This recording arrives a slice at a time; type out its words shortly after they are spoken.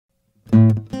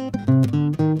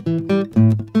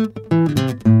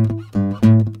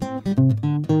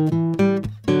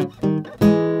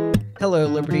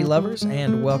lovers,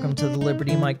 and welcome to the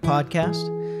Liberty Mike podcast,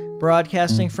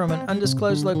 broadcasting from an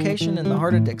undisclosed location in the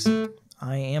heart of Dixie.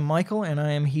 I am Michael, and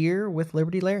I am here with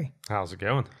Liberty Larry. How's it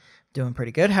going? Doing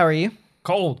pretty good. How are you?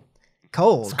 Cold.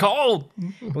 Cold. It's cold.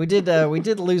 We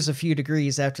did lose a few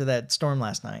degrees after that storm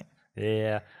last night.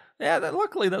 Yeah.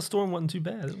 Luckily, that storm wasn't too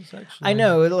bad. It was actually. I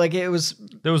know, like it was.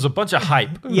 There was a bunch of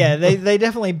hype. Yeah, they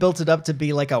definitely built it up to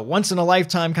be like a once in a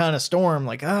lifetime kind of storm.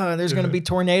 Like, oh, there's going to be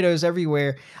tornadoes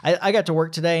everywhere. I got to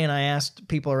work today, and I asked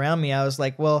people around me. I was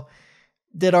like, well,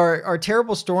 did our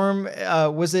terrible storm,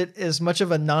 was it as much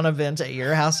of a non-event at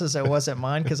your house as it was at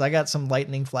mine? Because I got some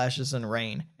lightning flashes and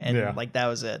rain, and like that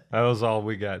was it. That was all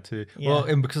we got too. Yeah. Well,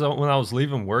 and because when I was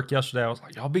leaving work yesterday, I was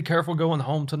like, y'all be careful going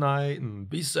home tonight and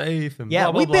be safe. And yeah,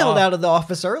 blah, blah, we bailed blah. out of the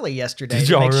office early yesterday Did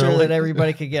to y'all make sure really? that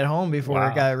everybody could get home before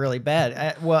Wow. it got really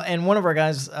bad. And one of our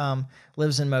guys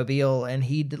lives in Mobile, and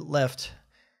he left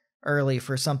early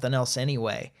for something else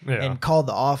anyway, and called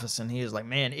the office, and he was like,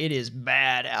 man, it is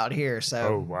bad out here. So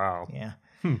Oh wow. yeah.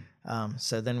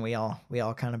 So then we all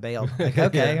kind of bailed. Like,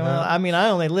 okay, well, I mean, I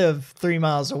only live 3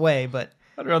 miles away, but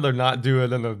I'd rather not do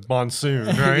it in a monsoon,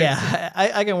 right? yeah,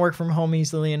 I can work from home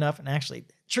easily enough. And actually,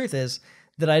 truth is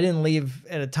that I didn't leave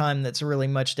at a time that's really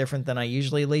much different than I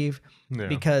usually leave,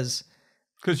 because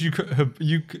you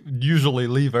usually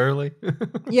leave early.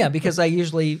 yeah, because I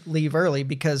usually leave early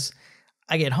because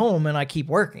I get home and I keep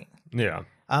working. Yeah.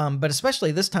 But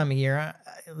especially this time of year,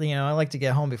 I like to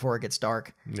get home before it gets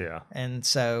dark. Yeah. And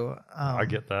so I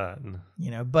get that.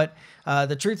 But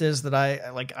the truth is that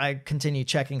I continue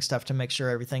checking stuff to make sure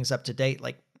everything's up to date,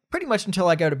 like pretty much until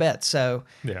I go to bed. So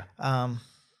Yeah.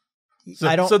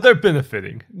 So they're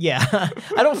benefiting. Yeah,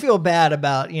 I don't feel bad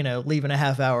about leaving a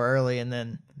half hour early and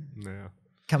then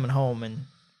coming home and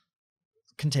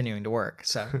continuing to work.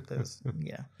 So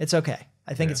yeah, it's okay.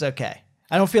 I think it's okay.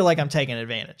 I don't feel like I'm taking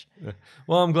advantage.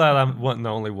 Well, I'm glad I wasn't the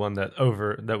only one that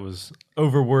was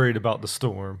over worried about the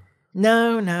storm.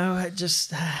 No, I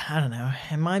don't know.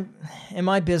 In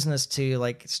my business too,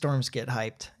 like storms get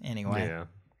hyped anyway.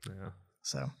 Yeah.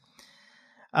 So,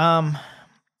 I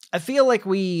feel like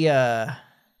that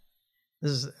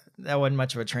wasn't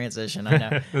much of a transition. I know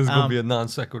This is gonna be a non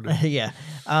sequitur. Yeah.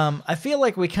 I feel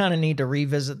like we kind of need to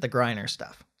revisit the Griner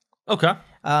stuff. Okay.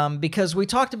 Because we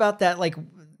talked about that, like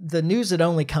the news had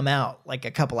only come out like a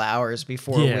couple of hours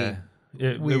before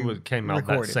it came out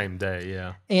recorded. that same day.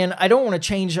 Yeah. And I don't want to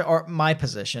change my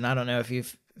position. I don't know if you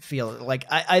feel like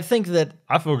I think that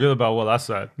I feel good about what I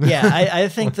said. yeah, I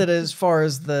think that as far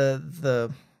as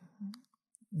the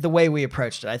way we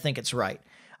approached it, I think it's right.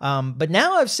 But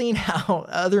now I've seen how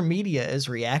other media is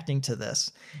reacting to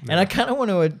this, and I kind of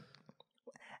want to.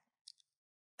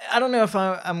 I don't know if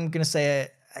I'm going to say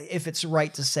if it's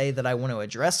right to say that I want to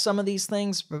address some of these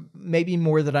things, but maybe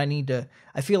more that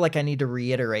I feel like I need to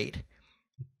reiterate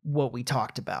what we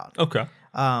talked about. Okay.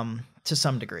 To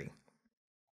some degree.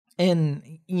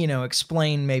 And,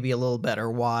 explain maybe a little better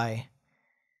why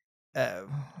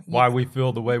we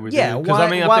feel the way we do. Because I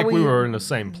think we were in the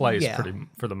same place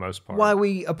for the most part. Why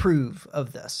we approve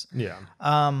of this. Yeah.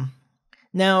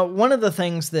 Now, one of the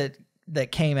things that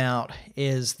came out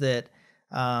is that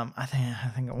I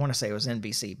think I want to say it was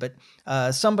NBC, but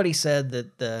somebody said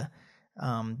that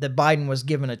that Biden was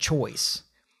given a choice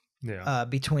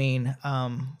between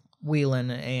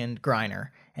Whelan and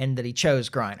Griner, and that he chose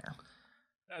Griner.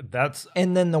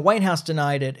 And then the White House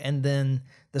denied it, and then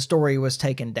the story was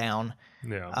taken down.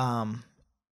 Yeah.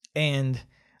 And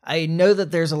I know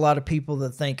that there's a lot of people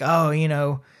that think,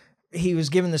 he was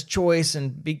given this choice,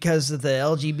 and because of the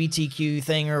LGBTQ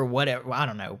thing or whatever, I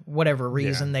don't know, whatever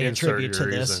reason they attribute to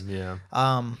this,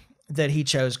 that he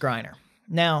chose Griner.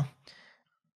 Now,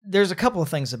 there's a couple of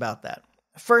things about that.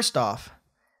 First off,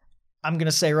 I'm going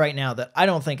to say right now that I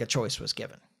don't think a choice was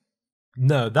given.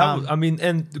 No,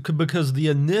 because the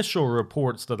initial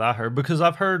reports that I heard, because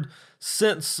I've heard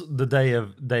since the day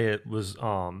it was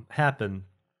happened,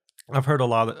 I've heard a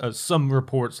lot of some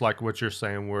reports like what you're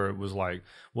saying, where it was like,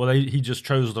 well, he just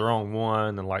chose the wrong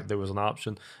one, and like there was an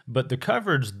option. But the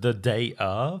coverage the day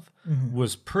of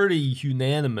was pretty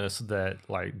unanimous that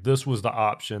like this was the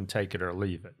option, take it or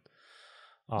leave it.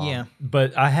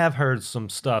 But I have heard some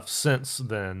stuff since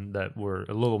then that were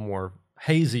a little more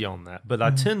hazy on that. But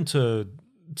I tend to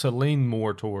lean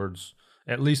more towards,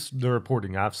 at least the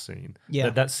reporting I've seen,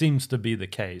 that seems to be the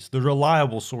case. The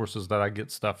reliable sources that I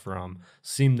get stuff from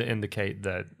seem to indicate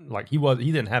that like he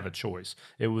didn't have a choice.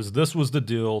 This was the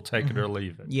deal, take it or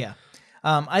leave it. Yeah.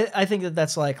 I think that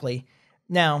that's likely.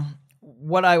 Now,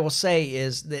 what I will say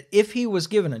is that if he was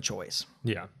given a choice,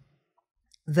 yeah,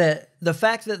 the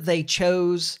fact that they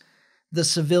chose the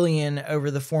civilian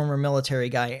over the former military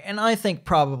guy, and I think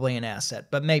probably an asset,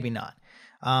 but maybe not.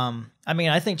 I mean,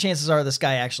 I think chances are this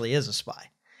guy actually is a spy.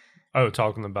 Oh,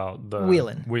 talking about the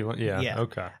Whelan. Yeah.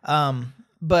 Okay.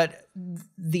 But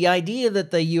the idea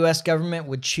that the U.S. government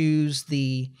would choose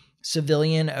the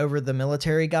civilian over the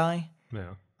military guy,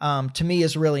 to me,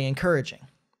 is really encouraging.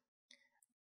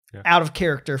 Yeah. Out of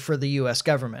character for the U.S.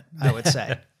 government, I would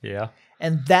say. Yeah.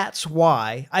 And that's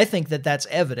why I think that that's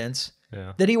evidence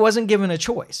that he wasn't given a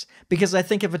choice. Because I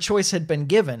think if a choice had been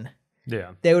given,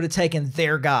 they would have taken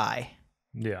their guy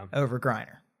over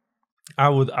Griner. I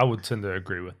would tend to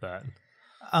agree with that.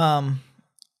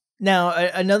 Now,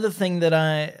 another thing that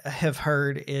I have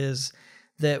heard is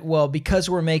that, well, because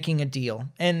we're making a deal,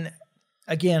 and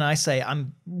again, I say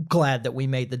I'm glad that we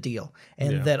made the deal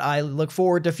and that I look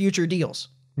forward to future deals.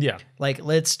 Yeah. Like,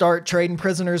 let's start trading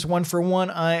prisoners one for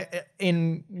one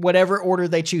in whatever order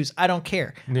they choose. I don't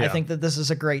care. Yeah. I think that this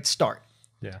is a great start.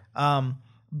 Yeah.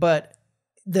 But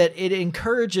that it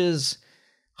encourages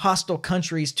hostile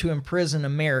countries to imprison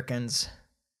Americans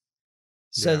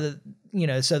so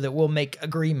that we'll make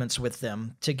agreements with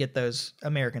them to get those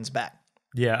Americans back.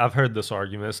 Yeah, I've heard this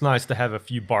argument. It's nice to have a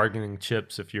few bargaining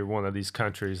chips if you're one of these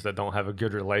countries that don't have a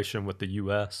good relation with the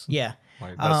U.S. Yeah.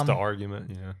 Like, that's the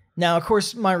argument, yeah. Now, of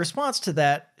course, my response to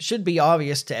that should be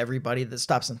obvious to everybody that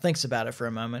stops and thinks about it for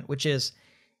a moment, which is,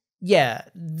 yeah,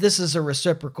 this is a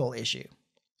reciprocal issue.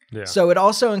 Yeah. So it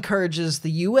also encourages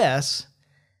the U.S.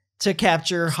 to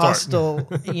capture hostile,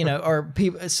 or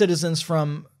citizens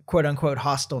from quote-unquote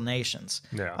hostile nations.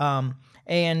 Yeah.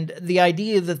 And the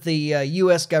idea that the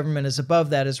U.S. government is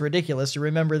above that is ridiculous.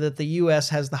 Remember that the U.S.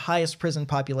 has the highest prison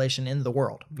population in the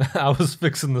world. I was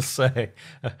fixing to say,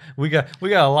 we got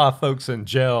a lot of folks in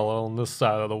jail on this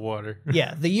side of the water.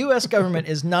 Yeah, the U.S. government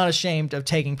is not ashamed of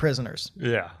taking prisoners.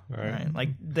 Yeah, right. Like,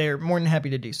 they're more than happy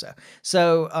to do so.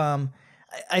 So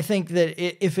I think that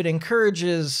if it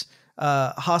encourages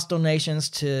hostile nations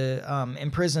to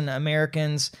imprison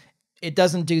Americans, it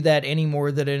doesn't do that any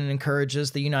more than it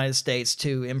encourages the United States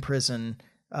to imprison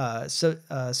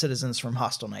citizens from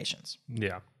hostile nations.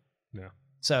 Yeah, yeah.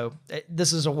 So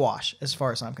this is a wash as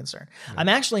far as I'm concerned. Yeah. I'm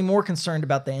actually more concerned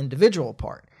about the individual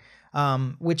part,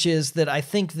 which is that I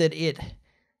think that it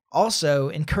also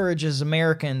encourages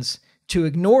Americans to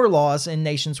ignore laws in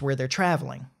nations where they're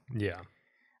traveling. Yeah.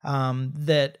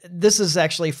 That this is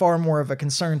actually far more of a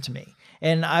concern to me.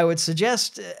 And I would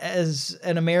suggest, as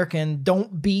an American,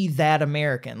 don't be that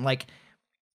American. Like,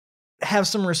 have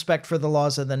some respect for the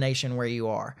laws of the nation where you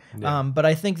are. Yeah. But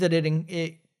I think that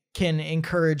it can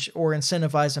encourage or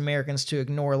incentivize Americans to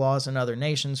ignore laws in other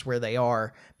nations where they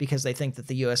are, because they think that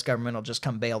the U.S. government will just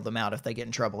come bail them out if they get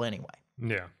in trouble anyway.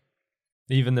 Yeah.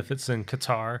 Even if it's in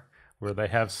Qatar, where they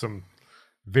have some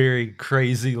very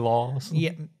crazy laws.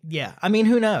 Yeah. I mean,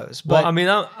 who knows? But, well, I mean,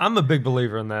 I'm a big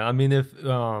believer in that. I mean, if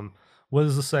what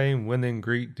is the saying? When in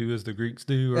Greek, do as the Greeks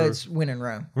do. Or it's when in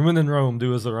Rome. When in Rome,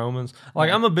 do as the Romans.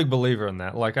 Like, I'm a big believer in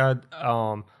that. Like, I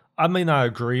may not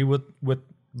agree with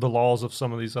the laws of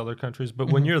some of these other countries,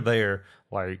 but when you're there,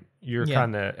 like, you're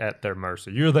kind of at their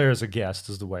mercy. You're there as a guest,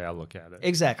 is the way I look at it.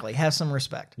 Exactly. Have some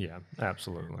respect. Yeah,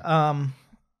 absolutely.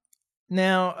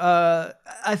 Now,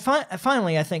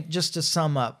 finally, I think, just to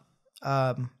sum up,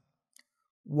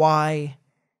 why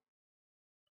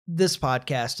this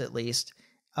podcast, at least,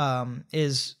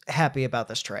 is happy about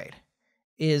this trade,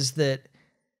 is that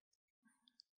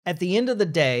at the end of the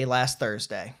day, last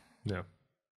Thursday,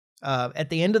 at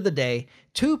the end of the day,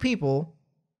 two people,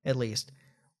 at least,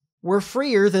 were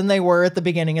freer than they were at the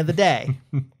beginning of the day.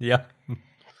 Yeah.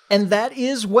 And that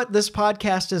is what this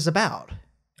podcast is about.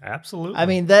 Absolutely. I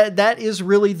mean, that is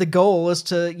really the goal, is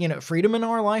to, freedom in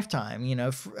our lifetime,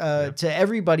 to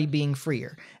everybody being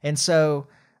freer. And so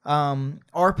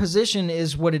our position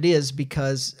is what it is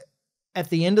because at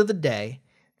the end of the day,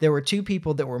 there were two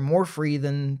people that were more free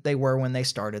than they were when they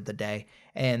started the day.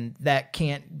 And that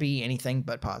can't be anything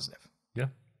but positive. Yeah.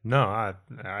 No, I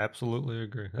absolutely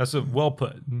agree. That's well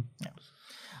put.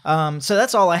 Yeah. So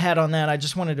that's all I had on that. I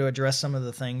just wanted to address some of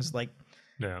the things, like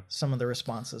some of the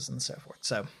responses and so forth.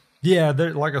 So yeah,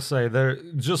 they're, like I say, they're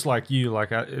just like you. Like,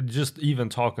 just even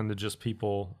talking to just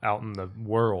people out in the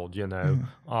world, a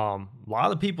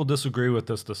lot of people disagree with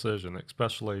this decision,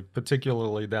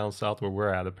 particularly down south where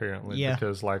we're at, apparently,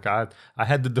 because like I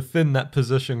had to defend that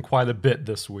position quite a bit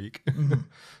this week.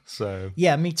 So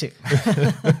yeah, me too.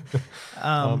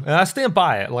 And I stand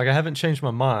by it. Like, I haven't changed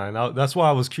my mind. That's why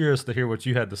I was curious to hear what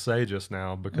you had to say just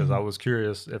now, because I was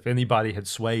curious if anybody had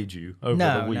swayed you over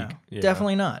the week. No,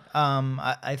 definitely not.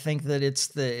 I think that it's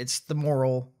the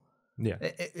moral. Yeah,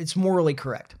 it's morally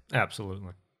correct.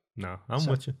 Absolutely. No, I'm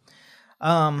with you.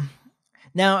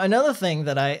 Now, another thing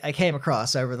that I came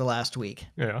across over the last week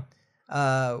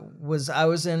was I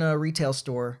was in a retail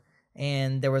store,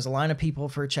 and there was a line of people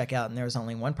for checkout, and there was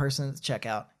only one person at the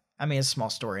checkout. I mean, it's a small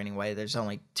store anyway. There's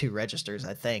only 2 registers,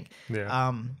 I think.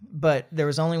 Yeah. But there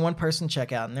was only one person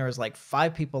checkout, and there was like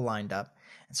 5 people lined up.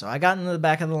 And so I got into the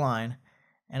back of the line,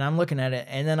 and I'm looking at it,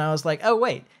 and then I was like, oh,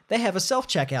 wait, they have a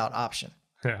self-checkout option.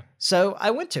 Yeah. So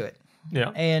I went to it.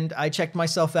 Yeah. And I checked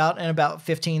myself out in about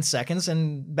 15 seconds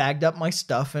and bagged up my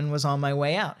stuff and was on my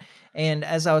way out. And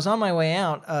as I was on my way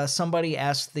out, somebody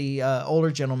asked the older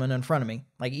gentleman in front of me,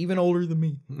 like even older than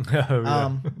me,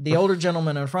 the older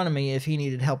gentleman in front of me, if he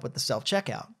needed help with the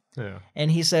self-checkout. Yeah.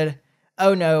 And he said,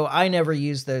 oh, no, I never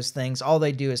use those things. All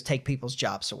they do is take people's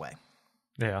jobs away.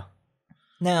 Yeah.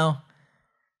 Now,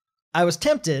 I was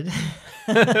tempted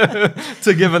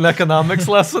to give an economics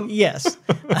lesson. Yes.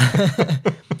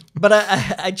 But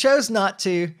I chose not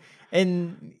to.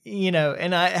 And, you know,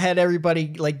 and I had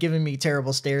everybody like giving me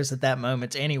terrible stares at that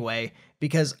moment anyway,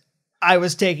 because I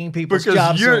was taking people's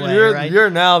jobs away, right? You're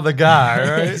now the guy,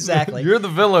 right? Exactly. You're the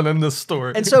villain in this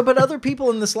story. And so, but other people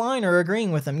in this line are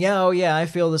agreeing with him. Yeah, oh yeah, I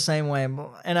feel the same way.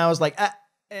 And I was like,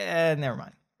 never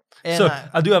mind. And so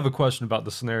I do have a question about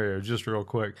the scenario, just real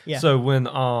quick. Yeah. So when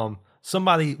was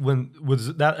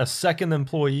that a second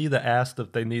employee that asked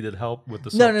if they needed help with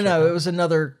the self-checkout? No. It was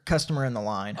another customer in the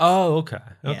line. Oh, okay.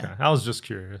 Yeah. I was just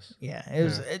curious. Yeah, it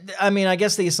was. I mean, I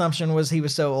guess the assumption was he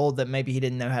was so old that maybe he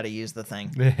didn't know how to use the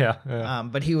thing. Yeah.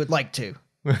 But he would like to.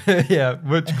 Yeah,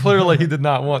 which clearly he did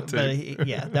not want to.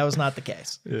 But that was not the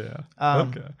case. Yeah.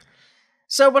 Okay.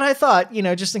 So, but I thought, you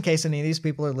know, just in case any of these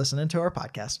people are listening to our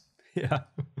podcast, yeah,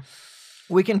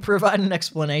 we can provide an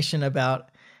explanation about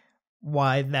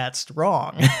why that's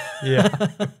wrong. Yeah.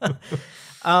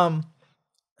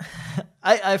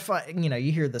 I find, you know,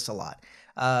 you hear this a lot.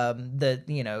 That,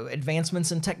 you know,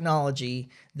 advancements in technology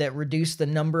that reduce the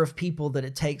number of people that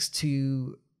it takes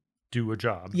to do a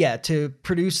job. Yeah, to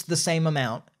produce the same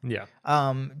amount. Yeah.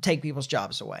 Take people's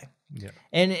jobs away. Yeah.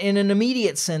 And in an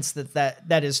immediate sense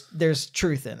that is, there's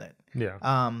truth in it.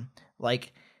 Yeah.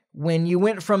 Like when you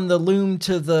went from the loom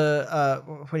to the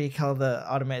what do you call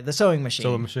the sewing machine?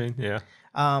 Sewing machine, yeah.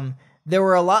 There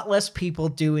were a lot less people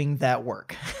doing that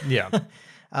work. Yeah.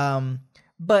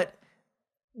 But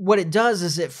what it does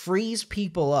is it frees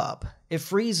people up. It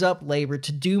frees up labor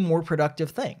to do more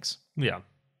productive things. Yeah.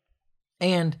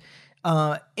 And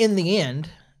in the end,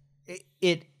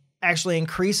 it actually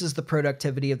increases the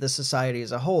productivity of the society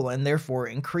as a whole, and therefore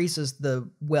increases the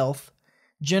wealth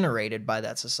generated by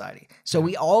that society. So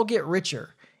we all get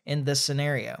richer in this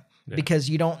scenario because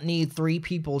you don't need 3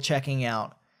 people checking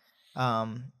out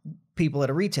people at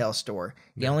a retail store.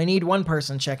 You only need one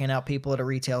person checking out people at a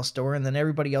retail store, and then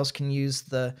everybody else can use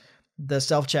the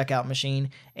self-checkout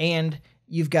machine. And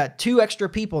you've got 2 extra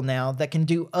people now that can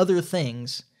do other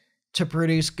things to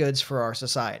produce goods for our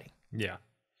society. Yeah.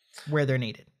 Where they're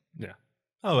needed. Yeah.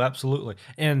 Oh, absolutely.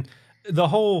 And the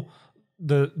whole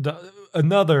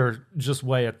another just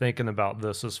way of thinking about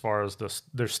this as far as this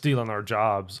they're stealing our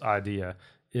jobs idea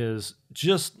is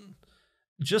just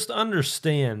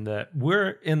understand that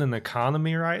we're in an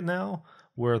economy right now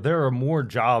where there are more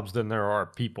jobs than there are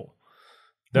people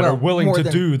that are willing to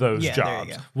do those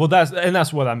jobs. Well,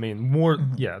 that's what I mean. More,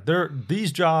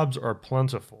 these jobs are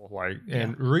plentiful.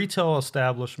 And retail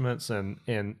establishments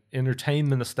and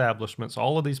entertainment establishments,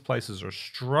 all of these places are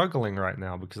struggling right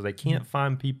now because they can't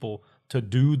find people to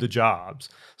do the jobs.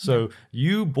 So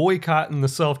you boycotting the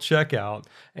self-checkout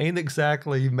ain't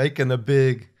exactly making a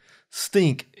big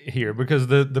stink here because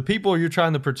the people you're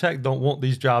trying to protect don't want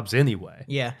these jobs anyway.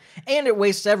 Yeah. And it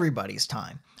wastes everybody's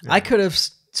time. Yeah. I could have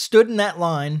stood in that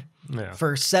line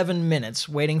for 7 minutes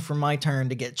waiting for my turn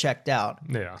to get checked out.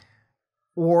 Yeah.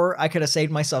 Or I could have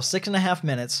saved myself 6.5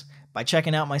 minutes by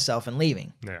checking out myself and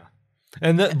leaving. Yeah.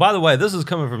 And by the way, this is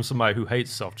coming from somebody who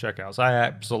hates self-checkouts. I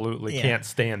absolutely can't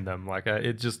stand them. Like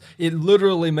it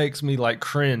literally makes me like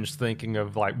cringe thinking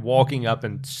of like walking up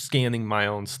and scanning my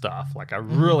own stuff. Like I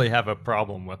really have a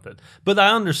problem with it. But I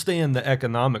understand the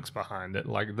economics behind it.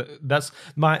 Like that's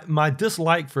my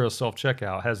dislike for a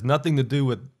self-checkout has nothing to do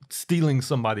with stealing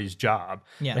somebody's job.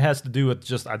 Yeah. It has to do with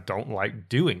just I don't like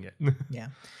doing it. Yeah.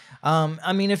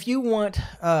 I mean, if you want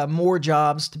more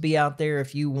jobs to be out there,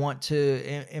 if you want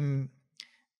to,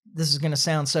 this is going to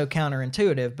sound so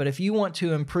counterintuitive, but if you want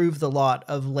to improve the lot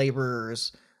of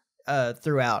laborers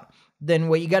throughout, then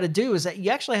what you got to do is that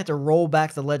you actually have to roll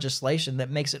back the legislation that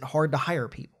makes it hard to hire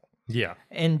people. Yeah.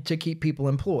 And to keep people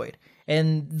employed.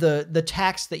 And the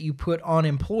tax that you put on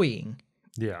employing.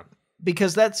 Yeah.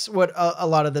 Because that's what a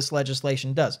lot of this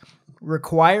legislation does.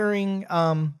 Requiring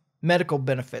medical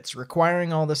benefits,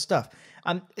 requiring all this stuff.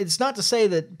 It's not to say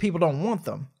that people don't want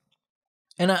them.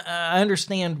 And I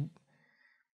understand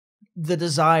the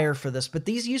desire for this, but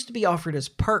these used to be offered as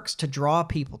perks to draw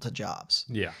people to jobs.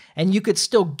 Yeah. And you could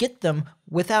still get them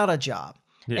without a job.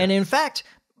 Yeah. And in fact,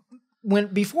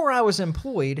 before I was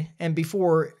employed and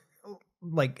before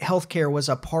like healthcare was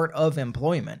a part of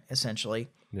employment, essentially,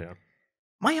 yeah,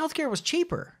 my healthcare was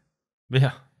cheaper.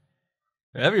 Yeah.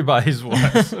 Everybody's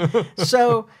was.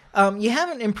 So you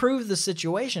haven't improved the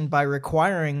situation by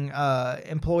requiring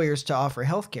employers to offer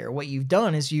healthcare. What you've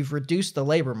done is you've reduced the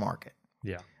labor market.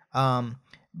 Yeah.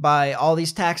 By all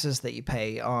these taxes that you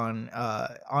pay on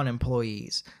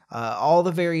employees, all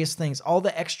the various things, all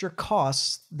the extra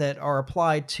costs that are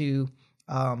applied to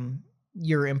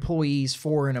your employees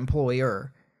for an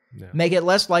employer, make it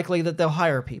less likely that they'll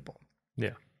hire people.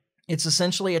 Yeah. It's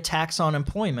essentially a tax on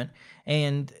employment.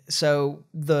 And so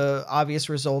the obvious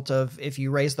result of if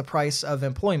you raise the price of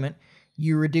employment,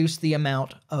 you reduce the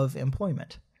amount of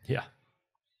employment. Yeah.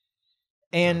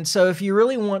 And so if you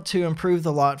really want to improve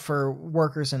the lot for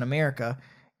workers in America,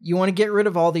 you want to get rid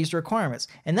of all these requirements.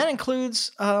 And that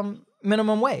includes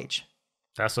minimum wage.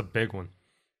 That's a big one.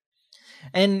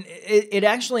 And it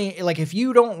actually, like, if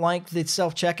you don't like the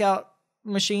self-checkout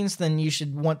machines, then you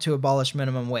should want to abolish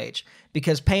minimum wage,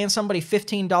 because paying somebody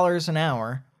 $15 an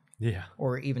hour,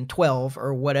 or even $12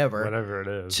 or whatever it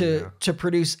is, to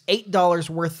produce $8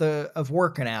 worth of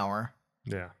work an hour,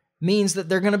 means that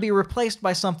they're going to be replaced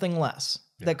by something less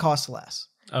that costs less.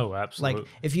 Oh, absolutely. Like,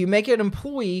 if you make an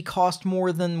employee cost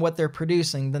more than what they're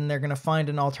producing, then they're going to find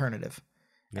an alternative.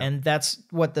 And that's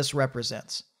what this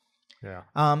represents. Yeah.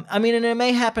 I mean, and it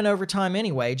may happen over time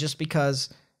anyway, just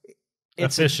because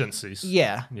it's efficiencies.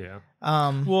 Yeah.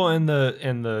 Well, and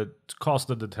the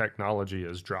cost of the technology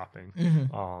is dropping.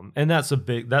 Mm-hmm. And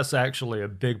that's actually a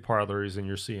big part of the reason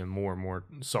you're seeing more and more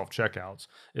self-checkouts,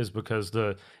 is because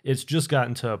it's just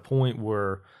gotten to a point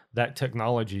where that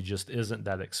technology just isn't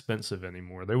that expensive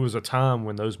anymore. There was a time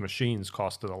when those machines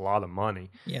costed a lot of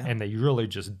money, and they really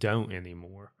just don't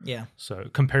anymore. Yeah. So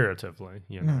comparatively,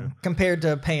 compared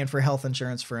to paying for health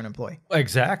insurance for an employee.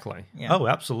 Exactly. Yeah. Oh,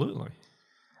 absolutely.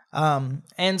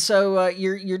 And so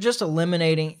you're just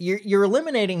eliminating you're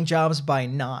eliminating jobs by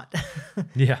not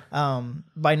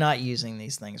by not using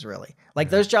these things, really. Like,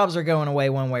 those jobs are going away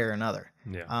one way or another.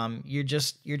 Yeah. You're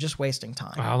just wasting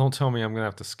time. Oh, don't tell me I'm gonna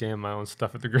have to scan my own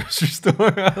stuff at the grocery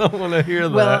store. I don't want to hear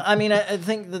that. Well, I mean, I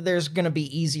think that there's gonna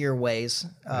be easier ways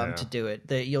to do it.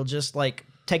 That you'll just like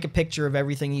take a picture of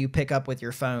everything you pick up with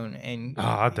your phone, and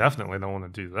I definitely don't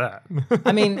want to do that.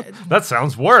 I mean, that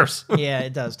sounds worse. Yeah,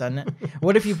 it does, doesn't it?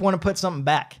 What if you want to put something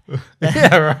back?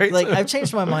 Yeah, right. Like, I've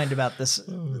changed my mind about this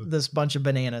bunch of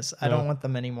bananas. I don't want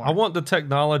them anymore. I want the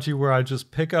technology where I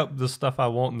just pick up the stuff I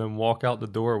want and then walk out the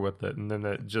door with it, and then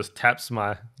it just taps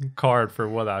my card for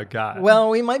what I got. Well,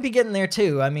 we might be getting there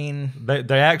too. I mean,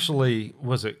 they actually,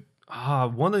 was it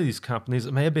one of these companies,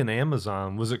 it may have been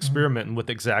Amazon, was experimenting with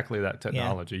exactly that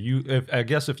technology. I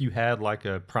guess if you had like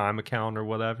a Prime account or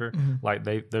whatever, like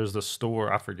there's the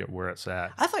store, I forget where it's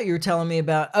at. I thought you were telling me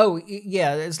about,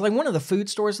 it's like one of the food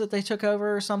stores that they took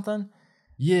over or something.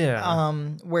 Yeah.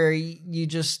 Where you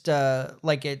just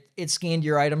like it scanned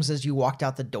your items as you walked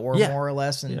out the door, more or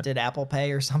less, and did Apple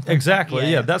Pay or something. Exactly.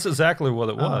 Yeah, that's exactly what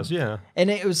it was. Yeah. And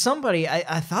it was somebody,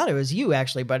 I thought it was you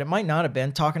actually, but it might not have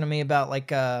been, talking to me about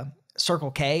like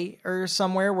Circle K or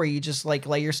somewhere where you just like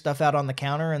lay your stuff out on the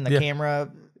counter and the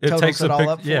camera totals it all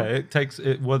up for you. It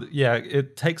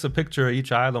takes a picture of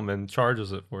each item and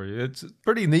charges it for you. It's a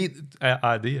pretty neat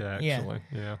idea, actually.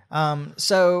 Yeah.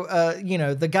 So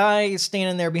the guy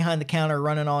standing there behind the counter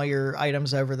running all your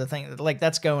items over the thing, like,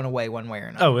 that's going away one way or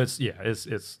another. Oh, it's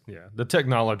the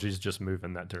technology's just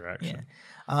moving that direction.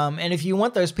 Yeah. And if you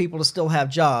want those people to still have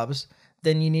jobs,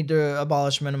 then you need to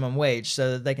abolish minimum wage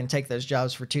so that they can take those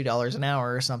jobs for $2 an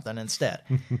hour or something instead.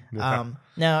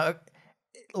 Now,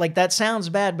 like, that sounds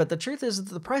bad, but the truth is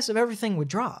that the price of everything would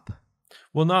drop.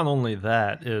 Well, not only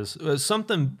that is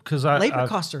something, because labor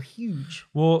costs are huge.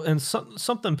 Well, and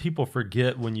something people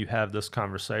forget when you have this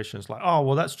conversation is like, oh,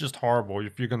 well, that's just horrible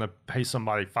if you're going to pay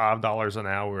somebody $5 an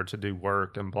hour to do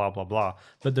work and blah, blah, blah.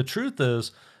 But the truth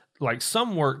is, like,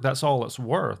 some work, that's all it's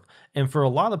worth. And for a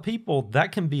lot of people,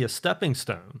 that can be a stepping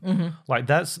stone. Like,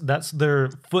 that's their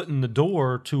foot in the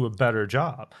door to a better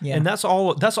job. Yeah. And that's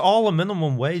all a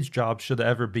minimum wage job should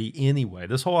ever be anyway.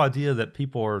 This whole idea that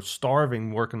people are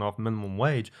starving working off minimum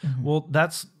wage, well,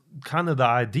 that's kind of the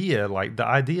idea. Like, the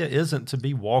idea isn't to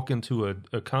be walk into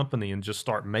a company and just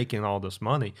start making all this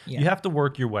money. Yeah. You have to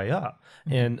work your way up.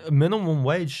 And minimum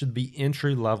wage should be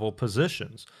entry level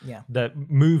positions that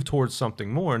move towards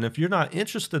something more. And if you're not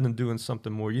interested in doing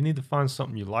something more, you need to find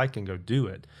something you like and go do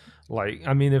it. Like,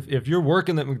 I mean, if you're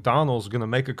working at McDonald's going to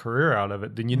make a career out of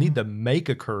it, then you need to make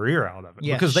a career out of it.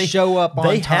 Yeah, because they show up on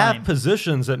They time. have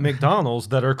positions at McDonald's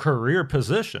that are career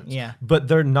positions. Yeah. But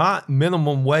they're not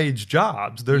minimum wage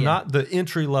jobs. They're not the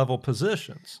entry level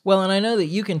positions. Well, and I know that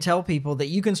you can tell people that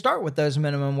you can start with those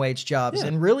minimum wage jobs. Yeah.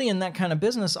 And really in that kind of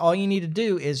business, all you need to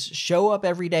do is show up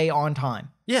every day on time.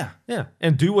 Yeah, yeah,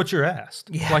 and do what you're asked.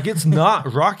 Yeah. Like, it's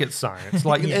not rocket science.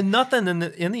 Like, Yeah. and nothing in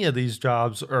any of these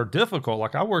jobs are difficult.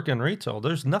 Like, I work in retail.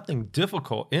 There's nothing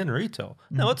difficult in retail.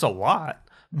 No, it's a lot,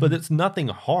 but it's nothing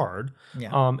hard.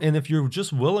 Yeah. And if you're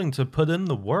just willing to put in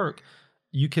the work,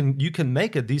 you can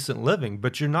make a decent living.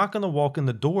 But you're not going to walk in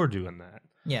the door doing that.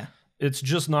 Yeah. It's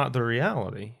just not the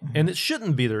reality, and it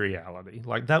shouldn't be the reality.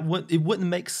 Like, it wouldn't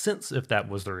make sense if that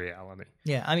was the reality.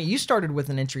 Yeah. I mean, you started with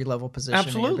an entry level position in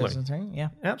Absolutely. your business, right? Yeah.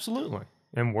 Absolutely.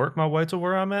 And work my way to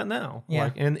where I'm at now. Yeah.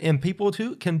 Like, and people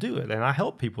too can do it. And I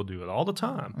help people do it all the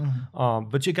time.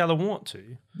 But you got to want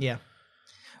to. Yeah.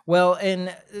 Well,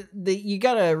 and you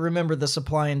got to remember the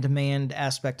supply and demand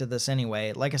aspect of this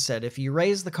anyway. Like I said, if you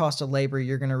raise the cost of labor,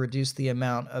 you're going to reduce the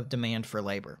amount of demand for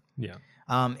labor. Yeah.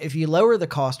 If you lower the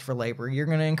cost for labor, you're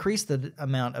going to increase the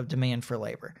amount of demand for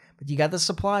labor. But you got the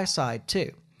supply side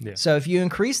too. Yeah. So if you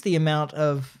increase the amount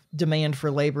of demand for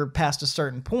labor past a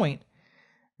certain point,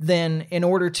 then in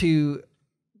order to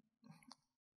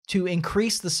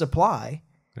increase the supply,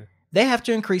 they have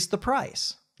to increase the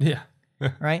price. Yeah.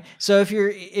 Right. So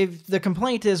if the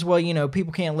complaint is, well, you know,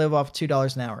 people can't live off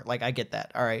 $2 an hour, like, I get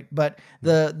that. All right. But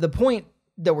the point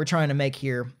that we're trying to make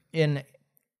here in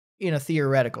a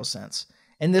theoretical sense,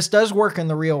 and this does work in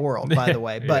the real world, by the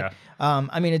way, but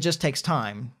I mean, it just takes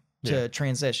time to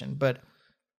transition. But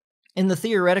in the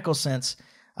theoretical sense,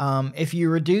 if you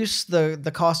reduce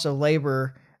the cost of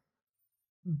labor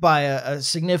by a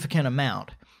significant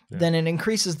amount, then it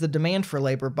increases the demand for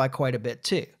labor by quite a bit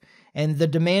too. And the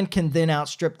demand can then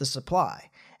outstrip the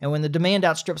supply. And when the demand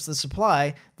outstrips the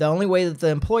supply, the only way that the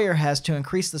employer has to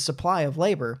increase the supply of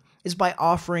labor is by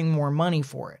offering more money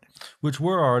for it. Which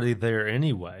we're already there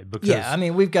anyway. Because Yeah, I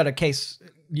mean, we've got a case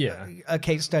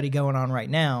study going on right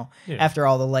now after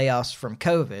all the layoffs from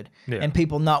COVID and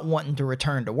people not wanting to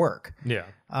return to work. Yeah.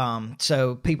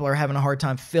 So people are having a hard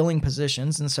time filling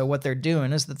positions, and so what they're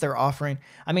doing is that they're offering.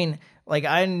 I mean, like,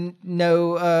 I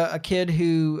know a kid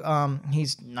who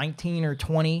he's 19 or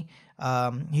 20.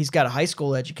 He's got a high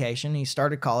school education. He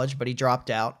started college, but he dropped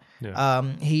out. Yeah.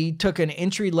 He took an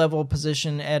entry level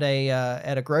position at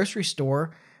a grocery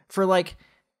store for like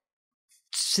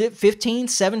 $15,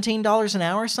 $17 an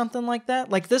hour, something like that.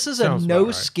 Like, this is Sounds a about no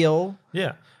right. skill.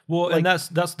 Yeah. Well, Like- and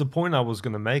that's the point I was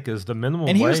going to make is the minimum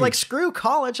And he wage. was like, screw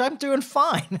college, I'm doing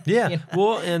fine. Yeah. You know?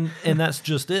 Well, and that's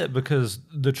just it, because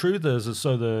the truth is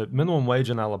so the minimum wage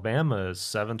in Alabama is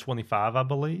 $7.25, I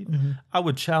believe. Mm-hmm. I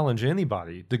would challenge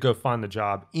anybody to go find a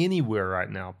job anywhere right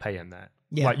now paying that.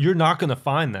 Yeah. Like, you're not going to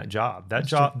find that job.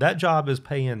 That job is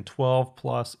paying 12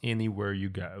 plus anywhere you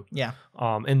go. Yeah.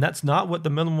 And that's not what the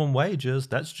minimum wage is.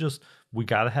 That's just, we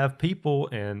got to have people,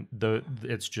 and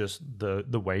it's just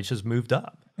the wage has moved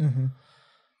up. Mm-hmm.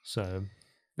 So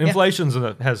inflation's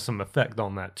has some effect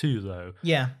on that too, though.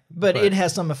 Yeah, but it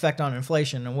has some effect on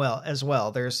inflation as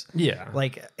well. There's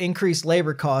like increased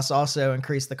labor costs also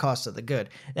increase the cost of the good,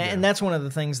 and that's one of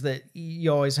the things that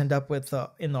you always end up with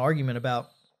in the argument about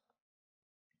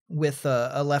with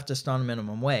a leftist on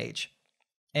minimum wage.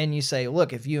 And you say,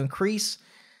 look, if you increase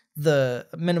the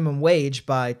minimum wage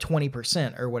by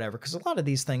 20% or whatever, because a lot of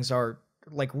these things are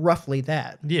like roughly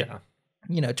that. Yeah.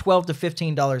 You know, $12 to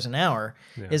 $15 an hour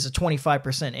is a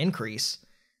 25% increase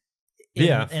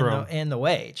in the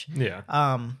wage.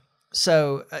 Yeah.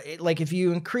 So like, if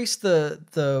you increase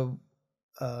the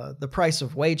price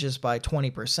of wages by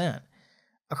 20%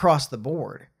 across the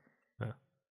board,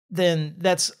 then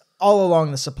that's all along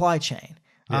the supply chain.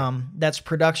 That's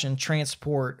production,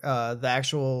 transport, the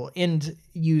actual end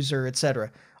user,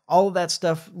 etc. All of that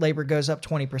stuff, labor goes up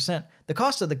 20%. The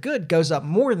cost of the good goes up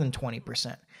more than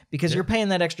 20%. Because you're paying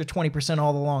that extra 20%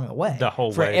 all along the way. The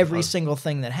whole for way. every single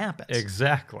thing that happens.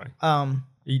 Exactly.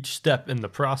 Each step in the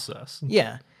process.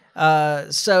 Yeah.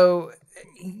 So,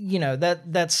 you know,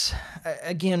 that's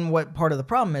again what part of the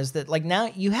problem is, that like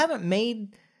now you haven't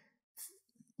made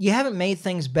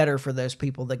things better for those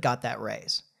people that got that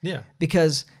raise. Yeah.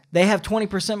 Because they have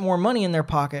 20% more money in their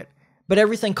pocket, but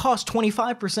everything costs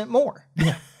 25% more.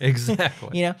 Yeah,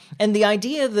 exactly. You know, and the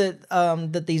idea that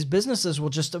that these businesses will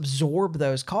just absorb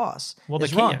those costs Well,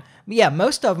 is they wrong. can't. Yeah,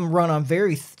 most of them run on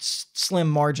very slim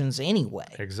margins anyway.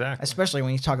 Exactly. Especially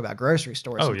when you talk about grocery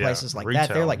stores and yeah. places like Retail,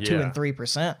 that, they're like 2 yeah. and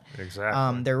 3%.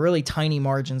 Exactly. They're really tiny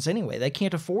margins anyway. They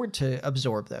can't afford to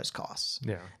absorb those costs.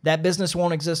 Yeah. That business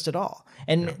won't exist at all.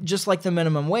 And just like the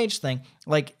minimum wage thing,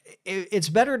 like it's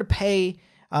better to pay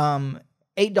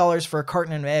 $8 for a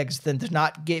carton of eggs than to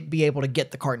not be able to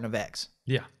get the carton of eggs.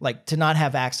 Yeah. Like to not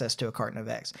have access to a carton of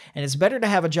eggs. And it's better to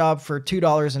have a job for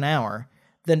 $2 an hour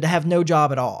than to have no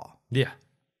job at all. Yeah.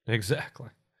 Exactly.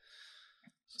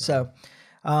 So,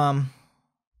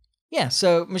 yeah,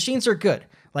 so machines are good.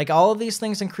 Like all of these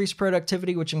things increase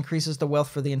productivity, which increases the wealth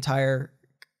for the entire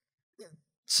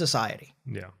society.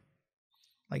 Yeah.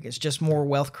 Like it's just more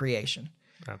wealth creation.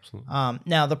 Absolutely.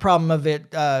 Now, the problem of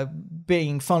it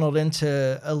being funneled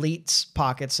into elites'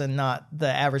 pockets and not the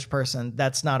average person,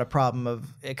 that's not a problem of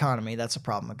economy. That's a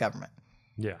problem of government.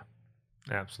 Yeah.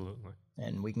 Absolutely.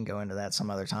 And we can go into that some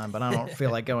other time, but I don't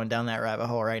feel like going down that rabbit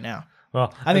hole right now.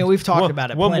 Well, I mean, we've talked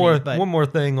about it plenty, but one more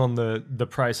thing on the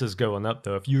prices going up,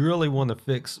 though. If you really want to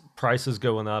fix prices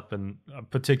going up, and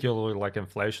particularly like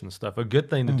inflation and stuff, a good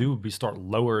thing to do would be start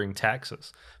lowering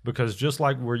taxes. Because just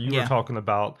like where you were talking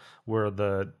about where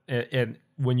and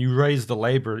when you raise the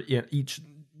labor in each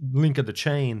link of the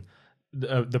chain,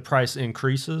 the price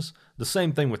increases. The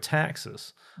same thing with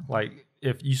taxes. Like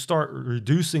if you start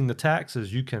reducing the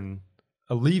taxes, you can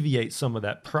alleviate some of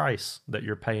that price that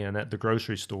you're paying at the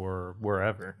grocery store or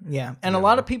wherever. Yeah. And a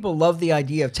lot of people love the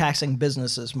idea of taxing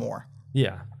businesses more.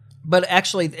 Yeah. But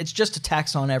actually, it's just a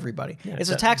tax on everybody. It's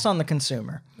a tax on the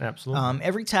consumer. Absolutely.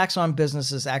 Every tax on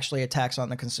business is actually a tax on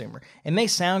the consumer. It may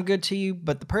sound good to you,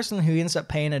 but the person who ends up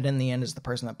paying it in the end is the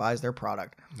person that buys their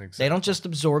product. Exactly. They don't just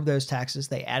absorb those taxes.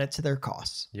 They add it to their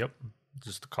costs. Yep.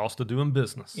 Just the cost of doing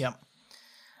business. Yep.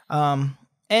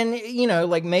 And, you know,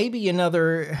 like maybe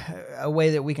a way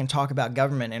that we can talk about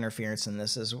government interference in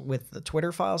this is with the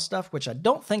Twitter file stuff, which I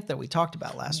don't think that we talked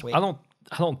about last week. I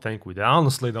don't think we did. I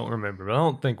honestly don't remember, but I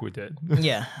don't think we did.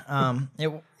 Yeah.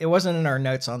 It wasn't in our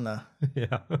notes on the...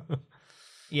 Yeah.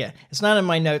 Yeah. It's not in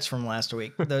my notes from last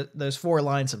week. Those 4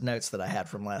 lines of notes that I had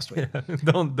from last week. Yeah.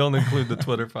 Don't include the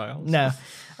Twitter files. No.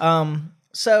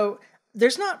 So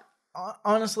there's not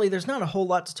a whole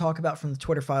lot to talk about from the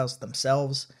Twitter files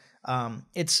themselves.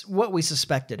 It's what we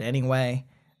suspected anyway,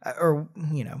 or,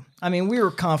 you know, I mean, we were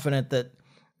confident that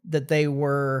they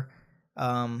were,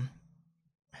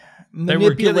 They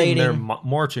were getting their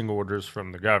marching orders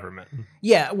from the government.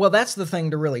 Yeah. Well, that's the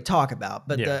thing to really talk about.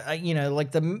 But you know,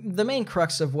 like the main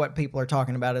crux of what people are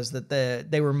talking about is that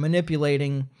they were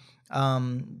manipulating, I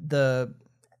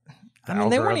mean,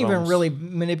 they weren't even really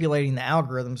manipulating the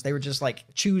algorithms. They were just like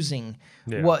choosing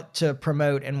what to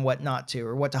promote and what not to,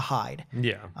 or what to hide.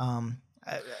 Yeah.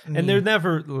 I and mean, there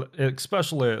never,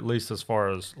 especially at least as far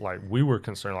as like we were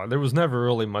concerned, like there was never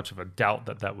really much of a doubt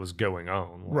that was going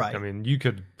on. Like, right. I mean, you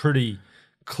could pretty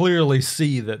clearly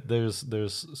see that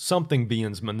there's something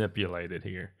being manipulated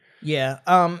here. Yeah.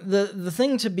 The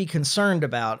thing to be concerned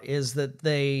about is that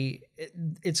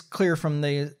it's clear from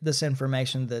this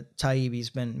information that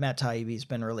Matt Taibbi's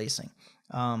been releasing,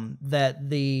 that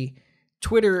the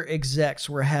Twitter execs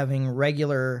were having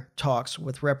regular talks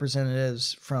with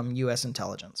representatives from U.S.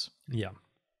 intelligence. Yeah.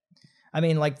 I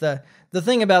mean, like the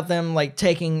thing about them like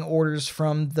taking orders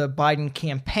from the Biden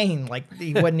campaign, like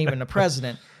he wasn't even a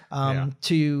president,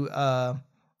 to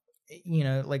you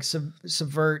know, like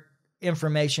subvert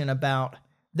information about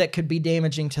that could be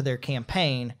damaging to their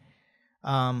campaign,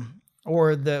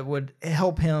 or that would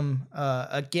help him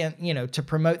to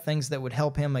promote things that would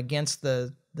help him against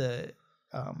the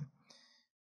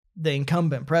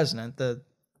incumbent president, the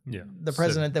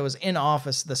president that was in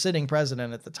office, the sitting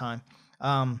president at the time.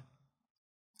 I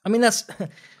mean, that's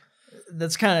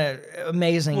kind of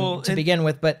amazing to begin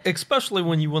with, but especially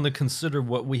when you want to consider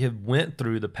what we have went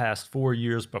through the past 4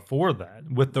 years before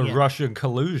that with the Russian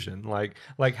collusion. Like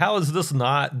how is this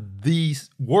not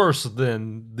worse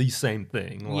than the same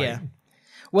thing? Like, yeah.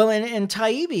 Well, and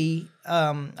Taibbi,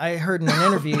 I heard in an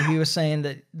interview, he was saying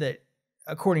that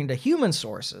according to human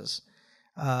sources,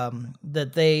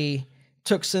 that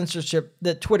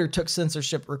Twitter took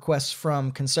censorship requests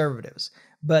from conservatives.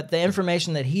 But the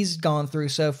information that he's gone through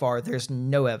so far, there's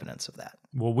no evidence of that.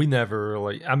 Well, we never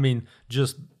really, I mean,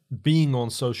 just being on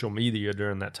social media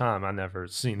during that time, I never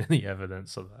seen any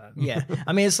evidence of that. Yeah.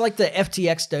 I mean, it's like the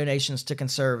FTX donations to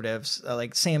conservatives,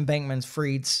 like Sam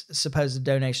Bankman-Fried's supposed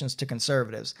donations to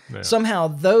conservatives. Yeah. Somehow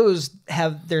there's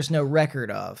no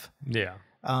record of. Yeah.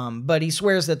 But he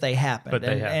swears that they happened. But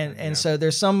they happened, and so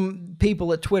there's some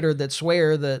people at Twitter that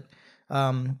swear that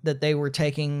that they were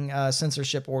taking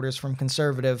censorship orders from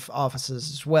conservative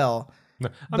offices as well.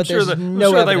 I'm sure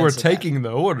they were taking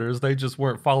the orders. They just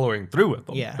weren't following through with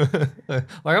them. Yeah.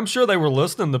 Like, I'm sure they were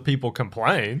listening to people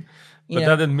complain, but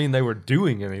that didn't mean they were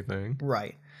doing anything.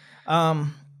 Right.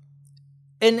 And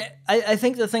I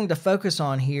think the thing to focus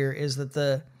on here is that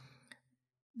the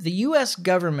U.S.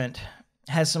 government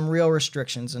has some real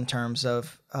restrictions in terms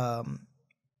of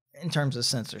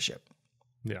censorship.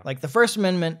 Yeah. Like the First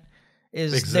Amendment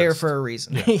is there for a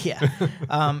reason. Yeah.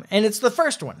 And it's the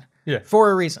first one. Yeah. For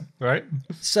a reason. Right.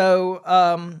 So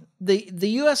the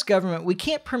U.S. government, we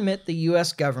can't permit the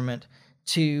U.S. government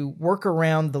to work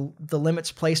around the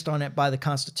limits placed on it by the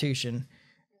Constitution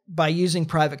by using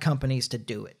private companies to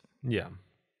do it. Yeah.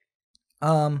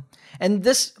 And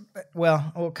this,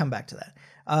 well, we'll come back to that.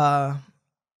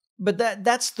 But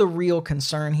that's the real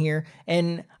concern here.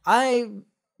 And I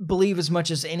believe as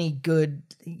much as any good,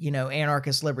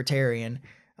 anarchist libertarian,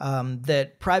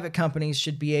 that private companies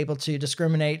should be able to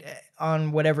discriminate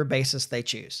on whatever basis they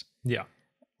choose. Yeah.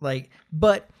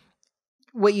 But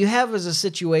what you have is a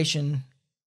situation,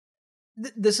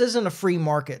 this isn't a free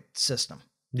market system.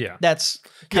 Yeah. That's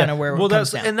kind of where it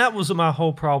comes down. And that was my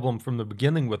whole problem from the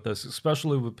beginning with this,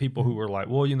 especially with people who were like,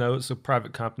 well, it's a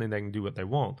private company, they can do what they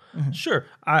want. Mm-hmm. Sure,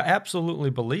 I absolutely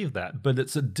believe that, but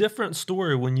it's a different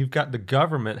story when you've got the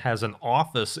government has an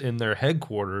office in their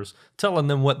headquarters telling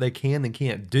them what they can and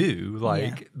can't do.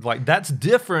 Like that's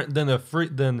different than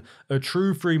a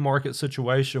true free market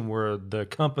situation where the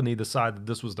company decided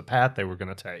this was the path they were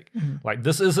going to take. Mm-hmm. Like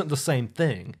this isn't the same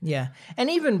thing. Yeah. And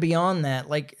even beyond that,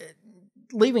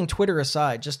 leaving Twitter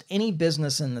aside, just any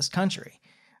business in this country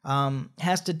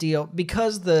has to deal,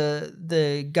 because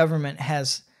the government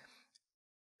has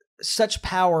such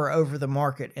power over the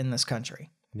market in this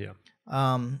country. Yeah.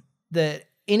 That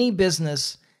any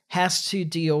business has to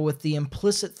deal with the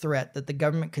implicit threat that the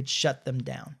government could shut them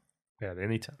down. At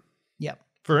any time. Yep.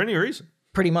 For any reason.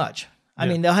 Pretty much. I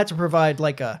mean, they'll have to provide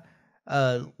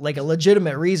a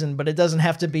legitimate reason, but it doesn't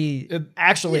have to be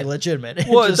actually legitimate.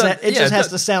 It just has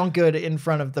to sound good in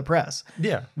front of the press.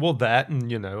 Yeah. Well, that, and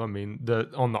on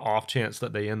the off chance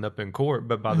that they end up in court,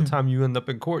 but by the time you end up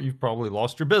in court, you've probably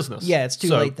lost your business. Yeah, it's too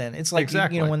late then. It's like,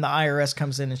 when the IRS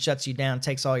comes in and shuts you down,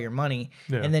 takes all your money,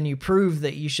 and then you prove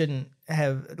that you shouldn't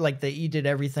have, that you did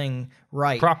everything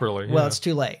right. Properly. Well, it's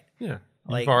too late. Yeah.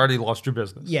 You've already lost your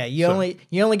business. Yeah, you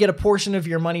only get a portion of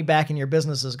your money back and your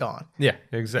business is gone. Yeah,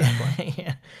 exactly.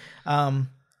 Yeah.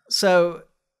 So,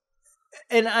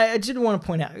 and I did want to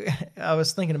point out, I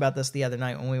was thinking about this the other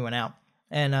night when we went out,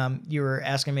 and you were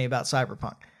asking me about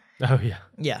Cyberpunk. Oh, yeah.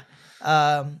 Yeah.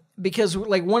 Because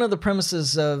one of the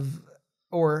premises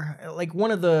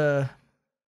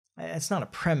it's not a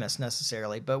premise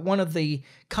necessarily, but one of the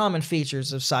common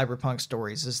features of cyberpunk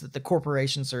stories is that the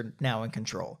corporations are now in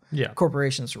control. Yeah.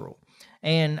 Corporations rule.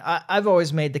 And I've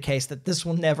always made the case that this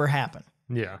will never happen.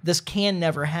 Yeah. This can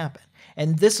never happen.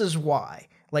 And this is why.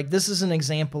 This is an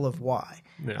example of why.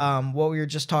 Yeah. What we were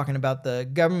just talking about, the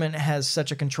government has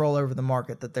such a control over the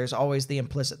market that there's always the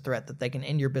implicit threat that they can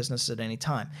end your business at any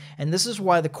time. And this is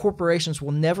why the corporations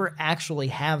will never actually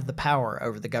have the power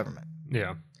over the government.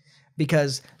 Yeah.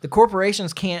 Because the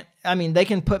corporations they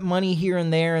can put money here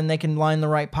and there and they can line the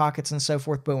right pockets and so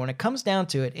forth. But when it comes down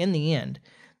to it, in the end,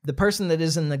 the person that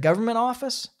is in the government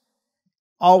office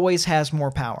always has more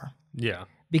power. Yeah.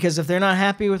 Because if they're not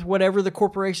happy with whatever the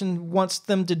corporation wants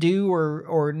them to do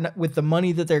or with the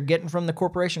money that they're getting from the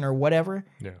corporation or whatever,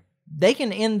 they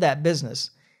can end that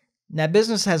business. That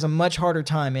business has a much harder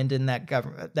time ending that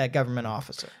government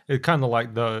officer. It's kind of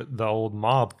like the old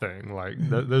mob thing.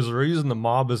 There's a reason the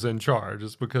mob is in charge.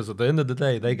 It's because at the end of the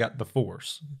day, they got the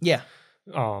force. Yeah.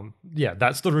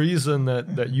 That's the reason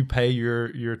that you pay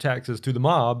your taxes to the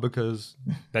mob, because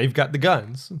they've got the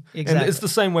guns. Exactly. And it's the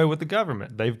same way with the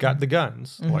government. They've got the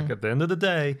guns. Mm-hmm. At the end of the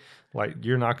day,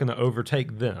 you're not going to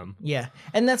overtake them. Yeah.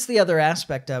 And that's the other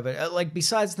aspect of it.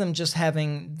 Besides them just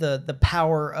having the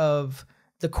power of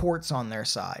the courts on their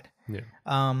side. Yeah.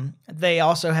 They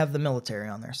also have the military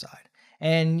on their side.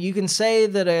 And you can say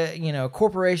that a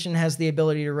corporation has the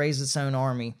ability to raise its own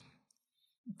army.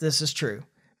 This is true.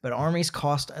 But armies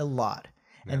cost a lot.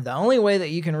 Yeah. And the only way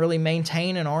that you can really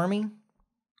maintain an army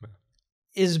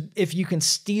is if you can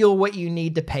steal what you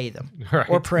need to pay them, right,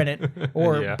 or print it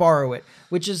or borrow it,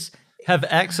 which is have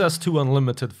access to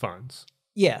unlimited funds.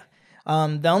 Yeah.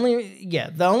 The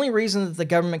only reason that the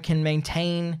government can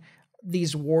maintain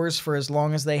these wars for as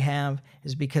long as they have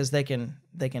is because they can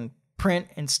print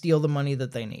and steal the money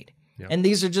that they need. Yep. And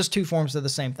these are just two forms of the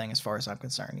same thing as far as I'm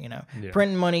concerned.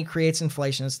 Printing money creates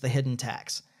inflation. It's the hidden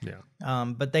tax. Yeah.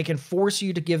 But they can force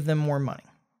you to give them more money.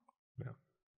 Yeah.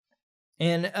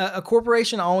 And a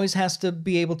corporation always has to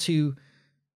be able to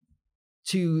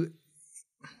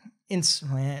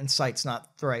incite's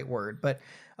not the right word, but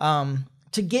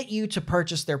to get you to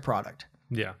purchase their product.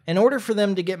 Yeah. In order for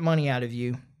them to get money out of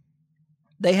you,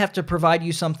 they have to provide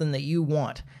you something that you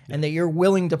want and that you're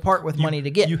willing to part with money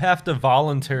to get. You have to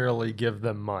voluntarily give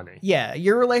them money. Yeah,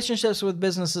 your relationships with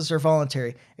businesses are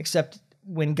voluntary, except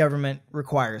when government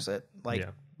requires it, like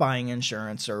buying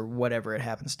insurance or whatever it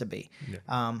happens to be,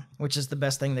 which is the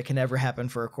best thing that can ever happen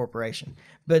for a corporation.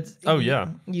 But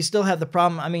you still have the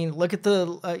problem. I mean, look at the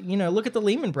look at the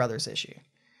Lehman Brothers issue.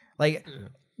 Like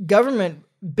government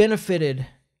benefited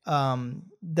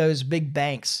those big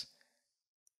banks.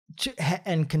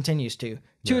 And continues to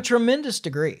a tremendous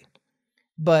degree.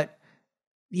 But,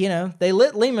 they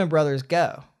let Lehman Brothers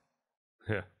go.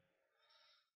 Yeah.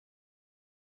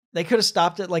 They could have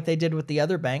stopped it like they did with the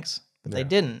other banks, but they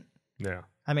didn't. Yeah.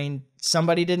 I mean,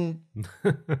 somebody didn't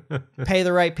pay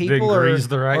the right people or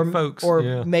the right folks.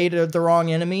 Or made the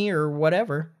wrong enemy or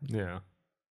whatever. Yeah.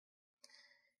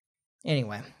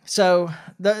 Anyway, so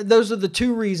those are the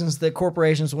two reasons that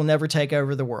corporations will never take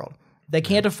over the world. They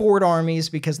can't afford armies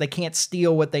because they can't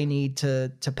steal what they need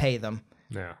to pay them.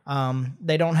 Yeah.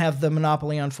 They don't have the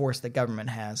monopoly on force that government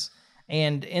has.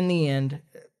 And in the end,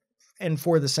 and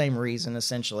for the same reason,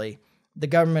 essentially, the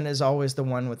government is always the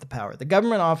one with the power. The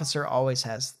government officer always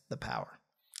has the power.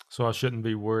 So I shouldn't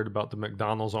be worried about the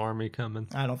McDonald's army coming?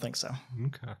 I don't think so.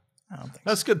 Okay. I don't think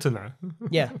That's good to know.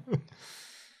 Yeah.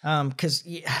 Because,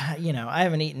 I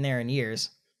haven't eaten there in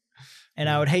years. And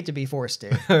I would hate to be forced to.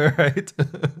 Right.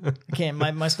 I can't.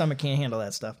 My stomach can't handle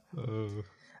that stuff.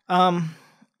 Now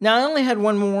I only had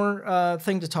one more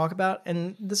thing to talk about,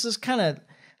 and this is kind of.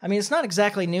 I mean, it's not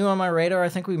exactly new on my radar. I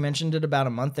think we mentioned it about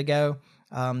a month ago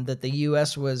that the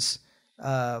U.S. was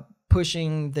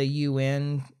pushing the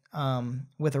UN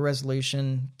with a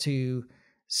resolution to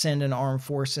send an armed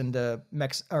force into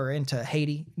into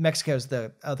Haiti. Mexico's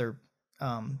the other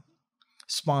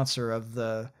sponsor of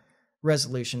the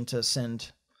resolution to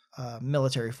send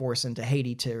military force into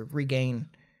Haiti to regain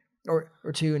or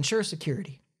to ensure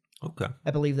security. Okay. I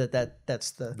believe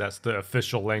that's the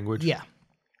official language. Yeah.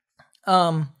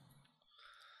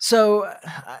 So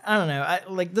I don't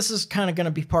know. This is kind of going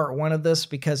to be part one of this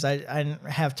because I didn't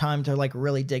have time to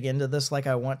really dig into this like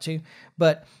I want to,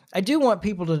 but I do want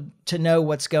people to know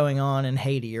what's going on in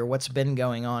Haiti or what's been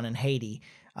going on in Haiti,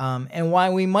 and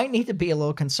why we might need to be a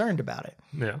little concerned about it.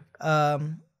 Yeah.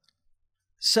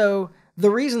 So the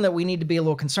reason that we need to be a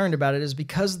little concerned about it is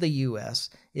because the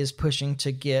U.S. is pushing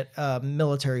to get a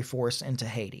military force into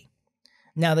Haiti.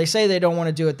 Now, they say they don't want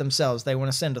to do it themselves. They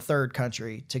want to send a third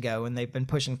country to go, and they've been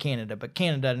pushing Canada, but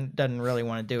Canada doesn't really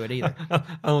want to do it either.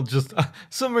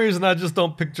 Some reason I just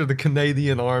don't picture the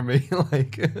Canadian army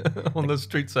on the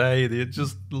streets of Haiti.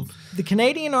 The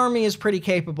Canadian army is pretty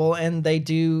capable, and they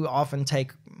do often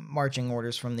take marching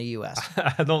orders from the U.S.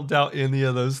 I don't doubt any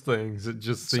of those things. It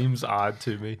just seems odd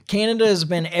to me. Canada has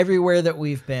been everywhere that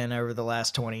we've been over the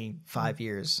last 25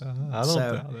 years. I don't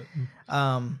doubt it.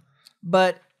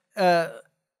 But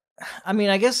I mean,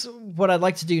 I guess what I'd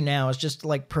like to do now is just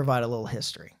provide a little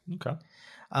history. Okay.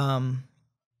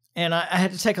 And I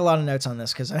had to take a lot of notes on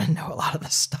this because I didn't know a lot of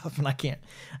this stuff, and I can't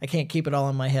keep it all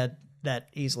in my head that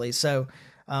easily. So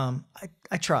I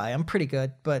try. I'm pretty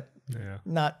good, but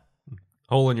not.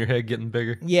 Hole in your head getting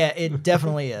bigger. Yeah, it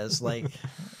definitely is.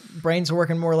 Brain's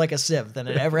working more like a sieve than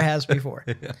it ever has before.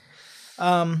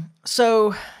 Yeah.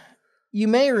 So you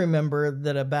may remember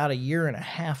that about a year and a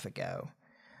half ago,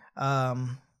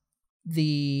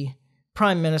 the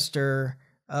prime minister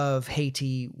of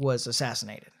Haiti was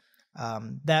assassinated.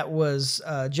 That was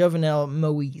Jovenel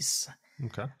Moïse.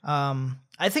 Okay.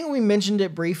 I think we mentioned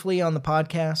it briefly on the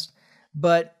podcast,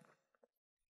 but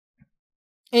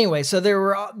anyway, so there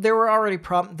were already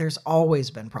problems. There's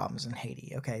always been problems in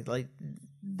Haiti. Okay,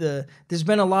 there's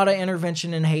been a lot of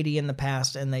intervention in Haiti in the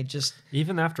past, and they just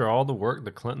even after all the work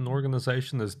the Clinton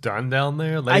organization has done down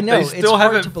there, I know, they still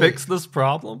haven't fixed this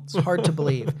problem. It's hard to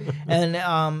believe. And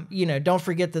don't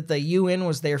forget that the UN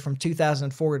was there from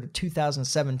 2004 to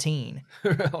 2017.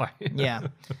 Really? Yeah.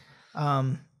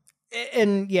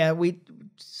 And yeah, we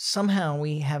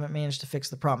haven't managed to fix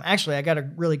the problem. Actually, I got a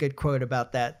really good quote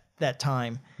about that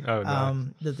time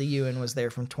that the UN was there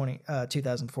from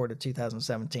 2004 to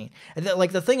 2017.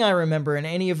 The thing I remember, and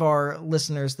any of our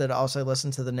listeners that also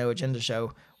listen to the No Agenda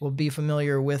Show will be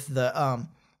familiar with the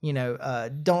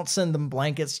don't send them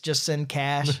blankets, just send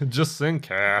cash. Just send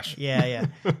cash. Yeah.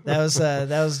 That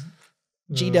was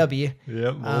GW.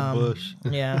 Yep, old Bush.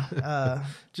 Yeah.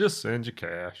 Just send you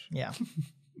cash. Yeah.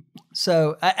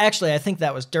 So actually, I think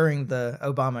that was during the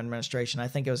Obama administration. I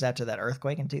think it was after that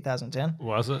earthquake in 2010.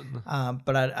 Was it?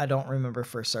 But I don't remember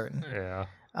for certain. Yeah.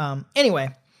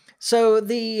 Anyway, so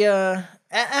the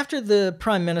after the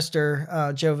Prime Minister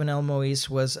Jovenel Moïse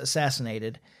was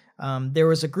assassinated, there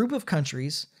was a group of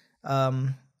countries,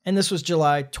 and this was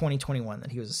July 2021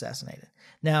 that he was assassinated.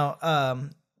 Now,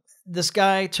 this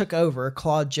guy took over,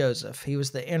 Claude Joseph. He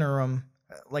was the interim,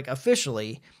 like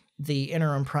officially the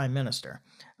interim prime minister.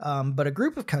 But a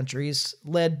group of countries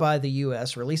led by the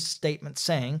U.S. released a statement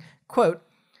saying, quote,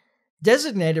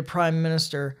 designated Prime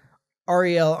Minister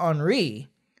Ariel Henry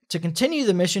to continue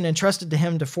the mission entrusted to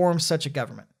him to form such a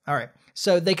government. All right.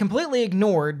 So they completely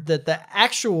ignored that the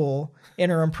actual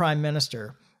interim prime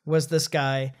minister was this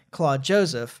guy, Claude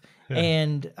Joseph. Yeah.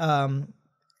 And,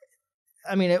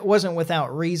 I mean, it wasn't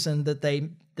without reason that they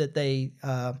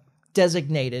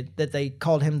designated, that they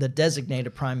called him the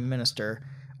designated prime minister,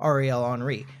 Ariel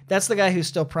Henry. That's the guy who's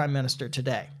still prime minister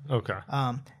today. Okay.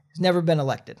 He's never been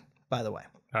elected, by the way.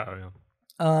 Oh,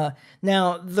 yeah.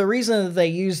 Now, the reason that they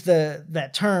use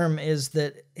that term is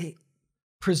that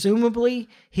presumably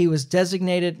he was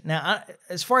designated. Now,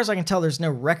 as far as I can tell, there's no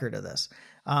record of this.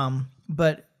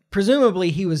 But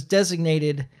presumably he was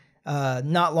designated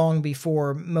not long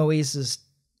before Moïse's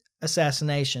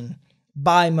assassination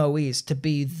by Moïse to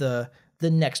be the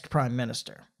next prime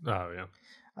minister. Oh, yeah.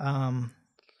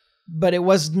 But it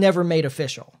was never made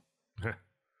official.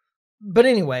 But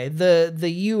anyway, the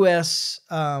U.S.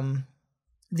 And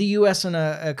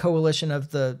a coalition of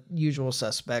the usual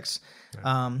suspects,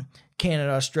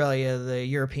 Canada, Australia, the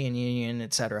European Union,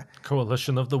 etc.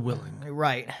 Coalition of the willing.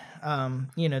 Right.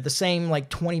 The same like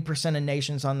 20% of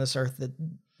nations on this earth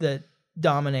that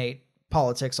dominate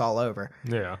politics all over.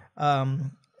 Yeah.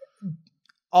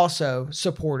 Also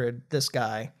supported this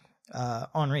guy,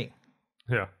 Henry.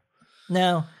 Yeah.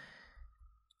 Now,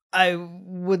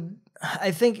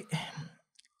 I think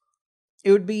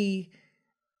it would be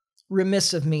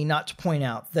remiss of me not to point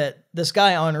out that this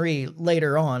guy Henry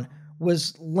later on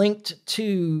was linked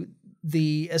to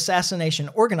the assassination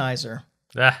organizer,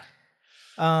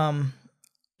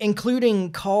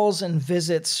 including calls and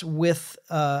visits with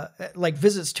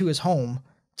visits to his home,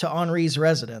 to Henry's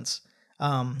residence,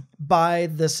 by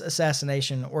this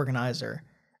assassination organizer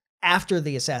after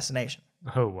the assassination.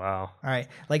 Oh, wow. All right.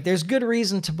 Like, there's good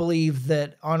reason to believe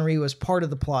that Henry was part of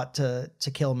the plot to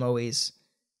kill Moïse.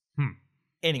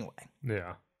 Anyway.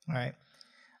 Yeah. All right.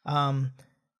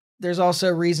 There's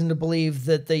also reason to believe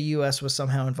that the U.S. was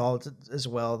somehow involved as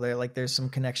well. There's some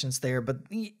connections there, but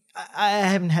I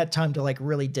haven't had time to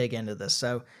really dig into this,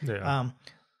 so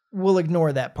we'll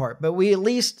ignore that part. But we at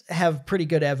least have pretty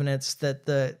good evidence that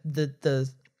the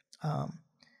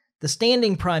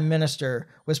standing prime minister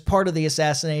was part of the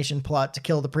assassination plot to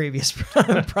kill the previous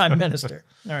prime minister.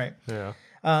 All right. Yeah.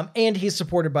 And he's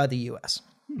supported by the U.S.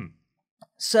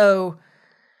 So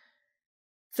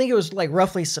I think it was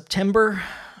roughly September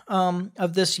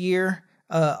of this year.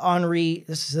 Henry,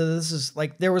 this is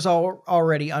there was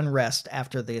already unrest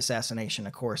after the assassination,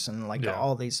 of course, and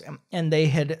all these, and they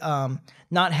had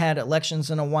not had elections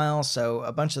in a while, so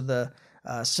a bunch of the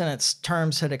Senate's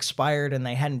terms had expired and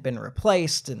they hadn't been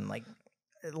replaced, and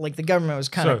the government was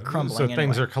kind of crumbling. So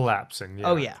things are collapsing. Yeah.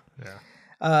 Oh yeah.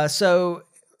 Yeah. So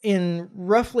in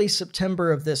roughly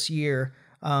September of this year,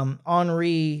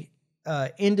 Henry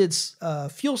ended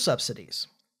fuel subsidies.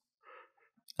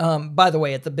 By the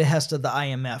way, at the behest of the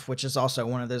IMF, which is also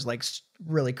one of those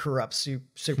really corrupt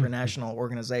supranational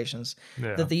organizations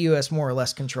that the U.S. more or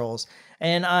less controls.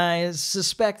 And I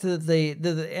suspect that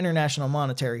the International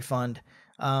Monetary Fund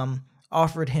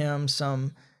offered him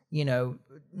some,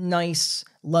 nice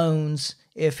loans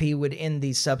if he would end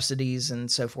these subsidies and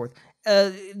so forth.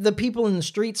 The people in the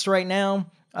streets right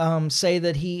now say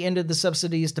that he ended the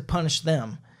subsidies to punish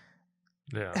them.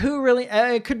 Yeah. Who really?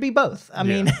 It could be both. I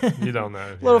mean, you don't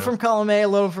know. A little from column A, a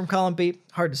little from column B.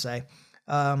 Hard to say.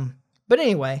 But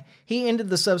anyway, he ended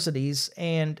the subsidies,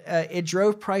 and it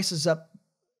drove prices up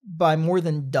by more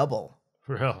than double.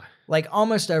 Really?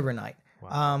 Almost overnight.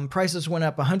 Wow. Prices went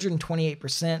up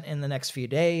 128% in the next few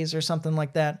days or something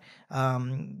like that.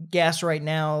 Gas right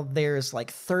now, there's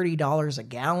 $30 a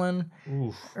gallon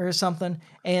or something.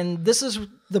 And this is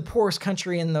the poorest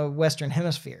country in the Western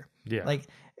Hemisphere. Yeah.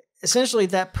 Essentially,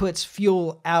 that puts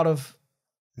fuel out of,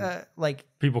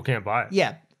 people can't buy it.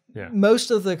 Yeah. Yeah.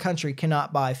 Most of the country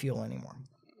cannot buy fuel anymore.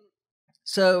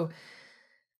 So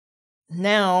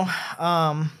now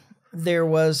there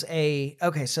was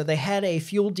so they had a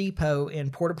fuel depot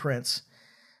in Port-au-Prince,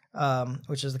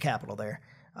 which is the capital there,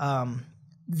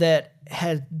 that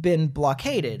had been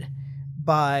blockaded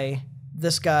by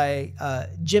this guy,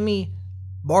 Jimmy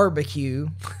Barbecue.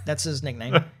 That's his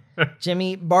nickname.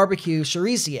 Jimmy Barbecue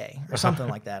Cherizier or something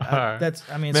like that. It's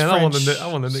Man, French, I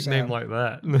want a nickname like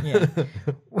that.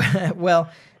 Yeah. Well,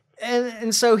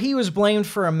 and so he was blamed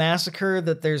for a massacre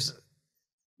that there's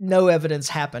no evidence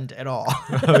happened at all.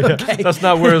 Okay. That's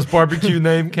not where his barbecue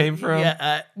name came from.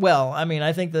 Yeah. Well, I mean,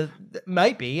 I think that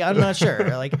might be. I'm not sure.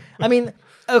 Like, I mean,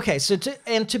 okay. So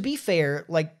to be fair,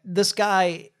 like this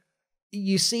guy,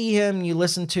 you see him, you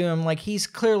listen to him, like he's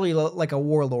clearly like a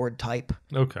warlord type.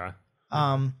 Okay.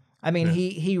 I mean,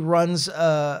 he runs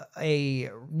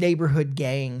a neighborhood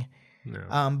gang.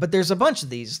 Yeah. But there's a bunch of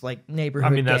these like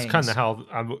neighborhood. I mean, that's gangs. kind of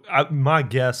how my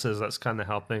guess is that's kind of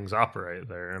how things operate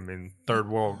there. I mean, third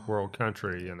world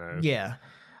country, you know. Yeah.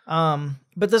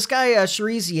 But this guy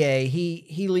Cherizier,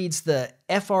 he leads the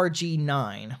FRG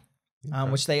 9,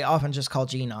 which they often just call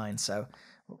G9. So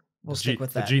we'll stick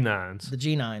with that. The G9s. The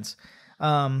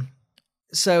G9s.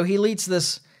 So he leads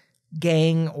this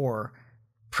gang or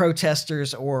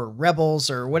protesters or rebels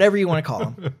or whatever you want to call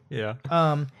them. Yeah.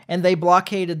 And they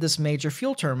blockaded this major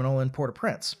fuel terminal in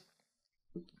Port-au-Prince.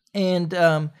 And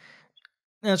now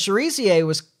Cherizier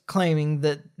was claiming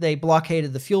that they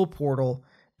blockaded the fuel portal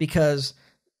because,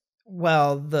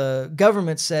 well, the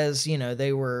government says, you know,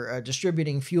 they were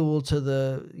distributing fuel to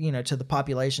the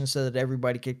population so that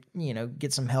everybody could, you know,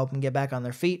 get some help and get back on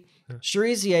their feet. Yeah.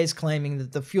 Cherizier is claiming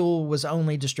that the fuel was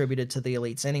only distributed to the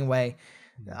elites anyway.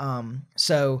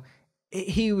 So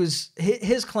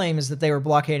his claim is that they were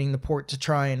blockading the port to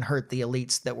try and hurt the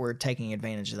elites that were taking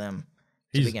advantage of them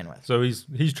to begin with. So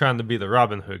he's trying to be the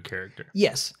Robin Hood character.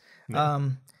 Yes. Yeah.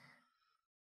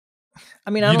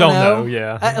 I mean, I don't know.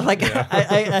 Yeah.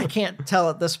 I can't tell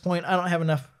at this point. I don't have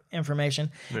enough information.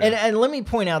 Yeah. And let me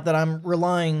point out that I'm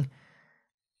relying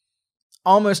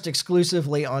almost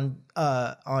exclusively on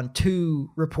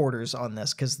two reporters on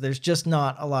this because there's just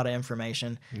not a lot of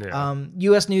information. Yeah.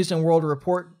 U.S. News and World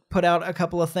Report put out a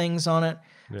couple of things on it,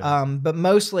 but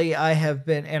mostly I have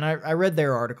been, and I read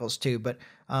their articles too, but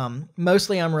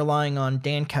mostly I'm relying on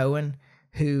Dan Cohen,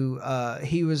 who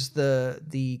he was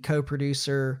the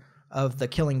co-producer of the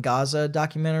Killing Gaza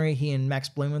documentary. He and Max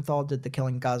Blumenthal did the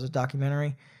Killing Gaza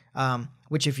documentary,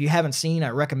 which if you haven't seen, I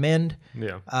recommend.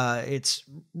 Yeah. It's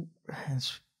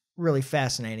really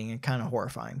fascinating and kind of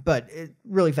horrifying, but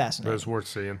really fascinating. It's worth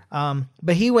seeing.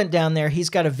 But he went down there. He's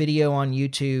got a video on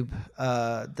YouTube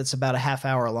that's about a half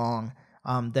hour long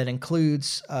that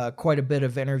includes quite a bit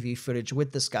of interview footage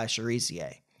with this guy,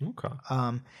 Cherizier. Okay.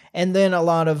 And then a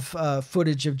lot of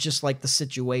footage of just like the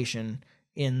situation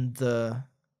in the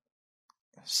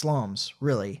slums,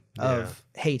 really, of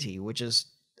Haiti, which is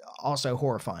also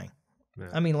horrifying. Yeah.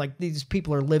 I mean, like these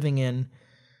people are living in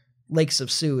lakes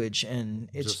of sewage, and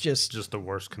it's just the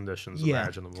worst conditions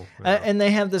imaginable. And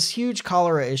they have this huge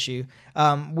cholera issue,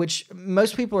 which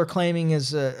most people are claiming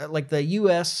is like the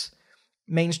U.S.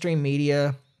 mainstream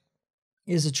media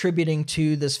is attributing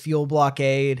to this fuel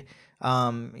blockade,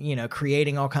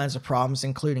 creating all kinds of problems,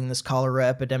 including this cholera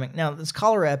epidemic. Now, this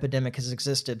cholera epidemic has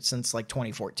existed since like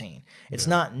 2014. It's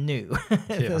not new.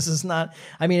 This is not,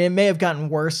 I mean, it may have gotten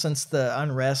worse since the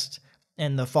unrest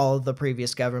and the fall of the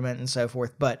previous government and so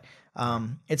forth, but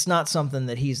it's not something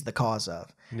that he's the cause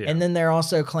of. Yeah. And then they're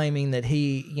also claiming that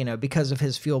he, because of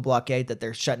his fuel blockade, that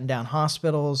they're shutting down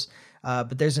hospitals.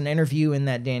 But there's an interview in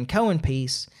that Dan Cohen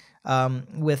piece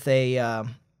with a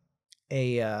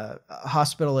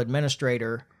hospital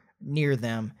administrator near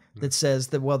them that says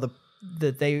that,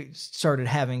 that they started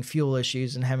having fuel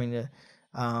issues and having to,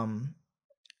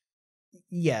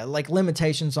 like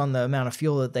limitations on the amount of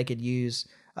fuel that they could use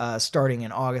starting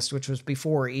in August, which was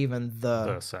before even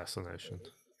the assassination.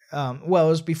 It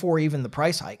was before even the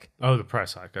price hike. Oh, the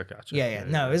price hike. I got you. Yeah.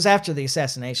 No, it was after the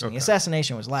assassination. Okay. The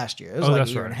assassination was last year. It was like a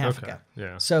year and a half ago.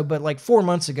 Yeah. So, but like 4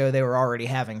 months ago, they were already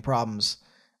having problems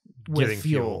with getting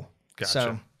fuel.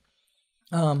 Gotcha.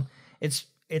 So,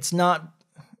 it's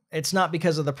not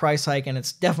because of the price hike, and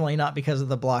it's definitely not because of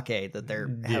the blockade that they're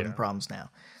having problems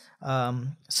now.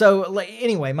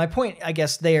 Anyway, my point, I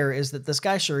guess, there is that this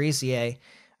guy Cherizier,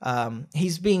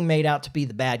 he's being made out to be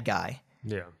the bad guy.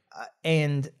 Yeah.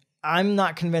 And I'm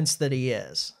not convinced that he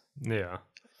is. Yeah.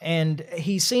 And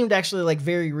he seemed actually like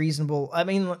very reasonable. I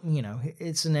mean,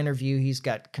 it's an interview. He's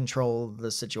got control of the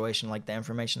situation, like the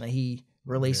information that he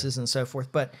releases and so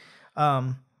forth. But,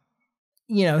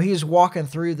 he's walking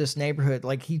through this neighborhood.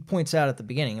 Like he points out at the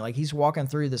beginning, like he's walking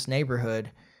through this neighborhood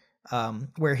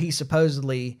where he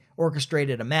supposedly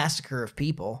orchestrated a massacre of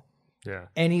people. Yeah.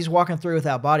 And he's walking through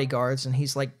without bodyguards, and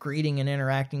he's like greeting and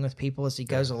interacting with people as he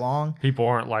goes along. People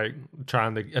aren't like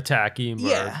trying to attack him or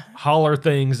Yeah. holler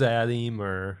things at him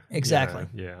or Exactly.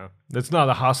 Yeah. It's not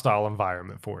a hostile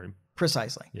environment for him.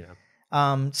 Precisely. Yeah.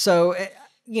 So,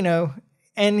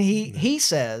 and he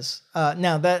says,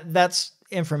 now that's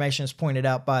information is pointed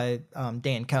out by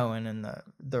Dan Cohen and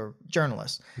the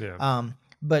journalist. Yeah.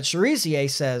 But Cherizier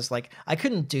says, like, I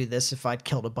couldn't do this if I'd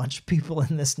killed a bunch of people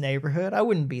in this neighborhood. I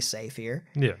wouldn't be safe here.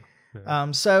 Yeah. Then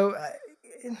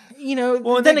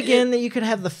again, you could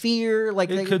have the fear. Like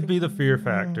it could be the fear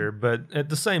factor, but at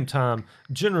the same time,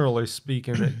 generally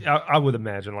speaking, I would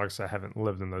imagine, like I said, I haven't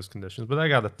lived in those conditions, but I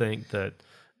got to think that,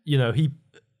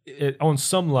 on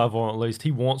some level at least,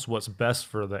 he wants what's best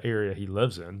for the area he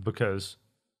lives in because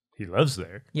he lives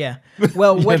there. Yeah.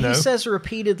 Well, what he says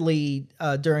repeatedly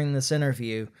during this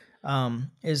interview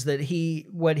is that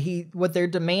what they're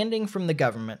demanding from the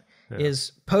government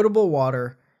is potable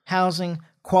water, housing,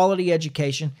 quality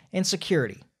education, and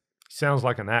security. Sounds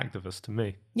like an activist to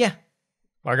me. Yeah.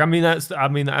 Like,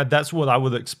 that's what I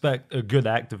would expect a good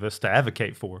activist to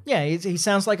advocate for. Yeah, he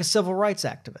sounds like a civil rights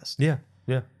activist. Yeah.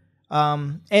 Yeah.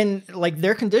 And like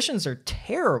their conditions are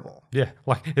terrible. Yeah,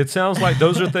 like it sounds like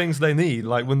those are things they need.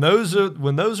 Like when those are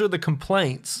the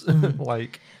complaints,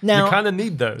 like now, you kind of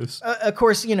need those. Of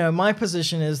course, my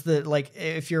position is that like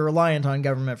if you're reliant on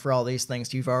government for all these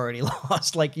things, you've already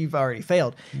lost. Like you've already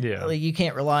failed. Yeah, like, you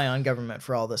can't rely on government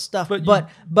for all this stuff.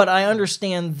 But I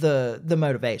understand the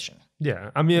motivation.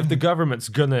 Yeah, I mean, if the government's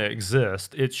gonna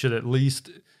exist, it should at least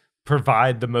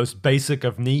provide the most basic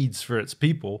of needs for its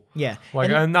people. Yeah.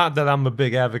 Like, not that I'm a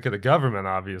big advocate of government,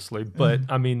 obviously, but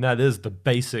I mean, that is the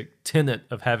basic tenet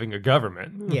of having a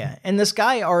government. Yeah. And this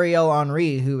guy, Ariel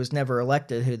Henry, who was never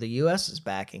elected, who the U.S. is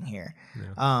backing here,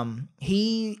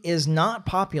 he is not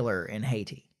popular in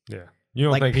Haiti. Yeah. You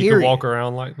don't think he could walk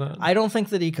around like that? I don't think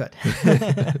that he could.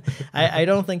 I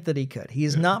don't think that he could.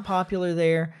 He's not popular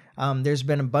there. There's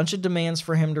been a bunch of demands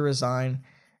for him to resign.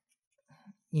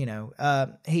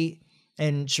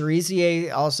 And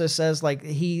Cherizier also says like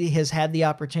he has had the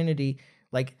opportunity,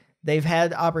 like they've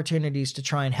had opportunities to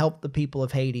try and help the people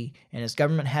of Haiti, and his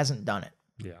government hasn't done it.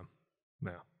 Yeah.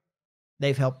 No.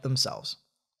 They've helped themselves.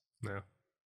 No.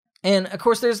 And of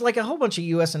course, there's like a whole bunch of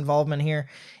U.S. involvement here.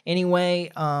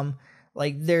 Anyway,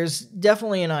 like there's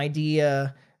definitely an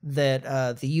idea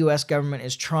that the U.S. government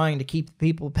is trying to keep the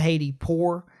people of Haiti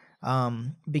poor.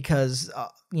 Because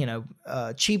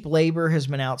cheap labor has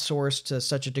been outsourced to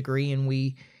such a degree, and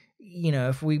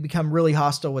if we become really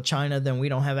hostile with China, then we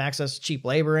don't have access to cheap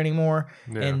labor anymore,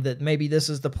 and that maybe this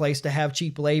is the place to have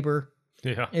cheap labor.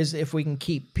 Yeah, is if we can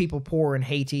keep people poor in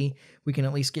Haiti, we can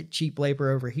at least get cheap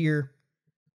labor over here.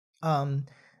 I'm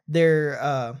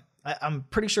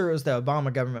pretty sure it was the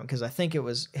Obama government because I think it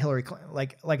was Hillary Clinton.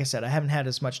 Like I said, I haven't had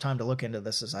as much time to look into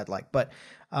this as I'd like, but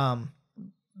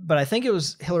I think it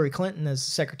was Hillary Clinton as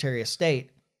Secretary of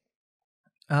State.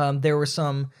 There were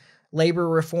some labor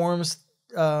reforms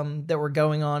that were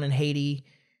going on in Haiti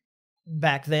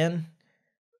back then.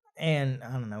 And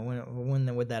I don't know,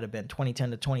 when would that have been?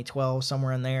 2010 to 2012,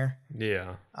 somewhere in there.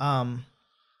 Yeah. And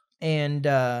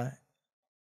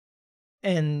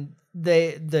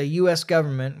the U.S.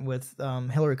 government with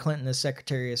Hillary Clinton as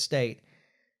Secretary of State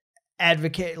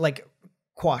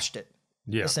quashed it.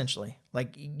 Yeah. Essentially,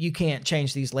 like you can't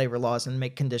change these labor laws and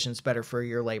make conditions better for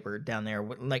your labor down there.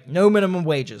 Like no minimum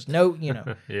wages, no,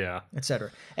 yeah, etc.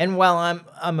 And while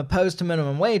I'm opposed to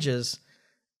minimum wages,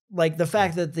 like the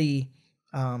fact that the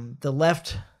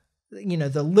left,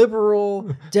 the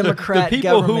liberal Democrat the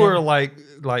people government, who are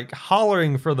like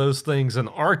hollering for those things in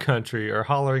our country or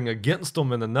hollering against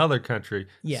them in another country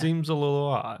seems a little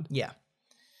odd. Yeah.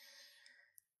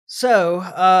 So,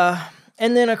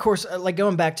 and then, of course, like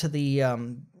going back to the,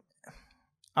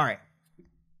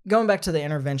 going back to the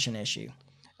intervention issue.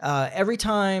 Every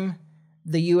time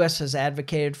the U.S. has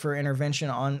advocated for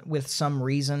intervention with some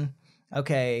reason,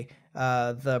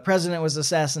 the president was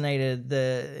assassinated.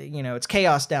 It's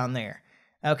chaos down there.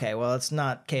 Okay, well, it's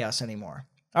not chaos anymore.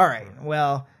 All right,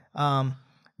 well,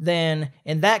 then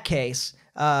in that case,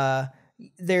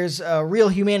 there's a real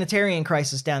humanitarian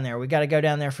crisis down there. We got to go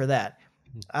down there for that.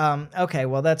 Okay,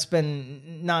 well, that's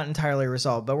been not entirely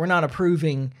resolved, but we're not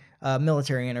approving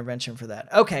military intervention for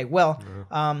that. Okay, well,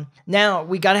 now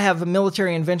we got to have a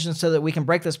military intervention so that we can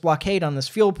break this blockade on this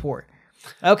fuel port.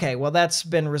 Okay, well, that's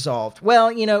been resolved.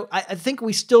 Well, I think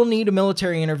we still need a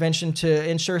military intervention to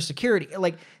ensure security.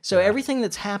 Everything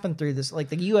that's happened through this, like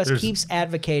the U.S. keeps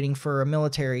advocating for a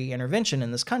military intervention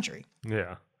in this country.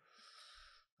 Yeah.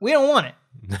 We don't want it.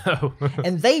 No.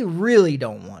 And they really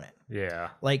don't want it. Yeah.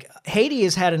 Like Haiti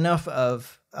has had enough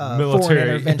of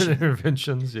military foreign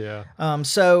interventions. Yeah.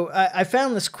 So I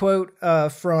found this quote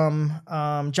from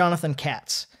Jonathan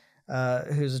Katz,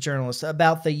 who's a journalist,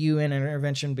 about the UN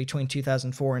intervention between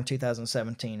 2004 and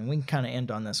 2017. And we can kind of end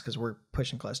on this because we're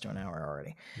pushing close to an hour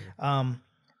already. Yeah.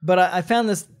 But I found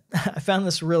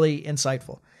this really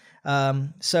insightful.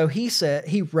 So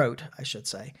he wrote,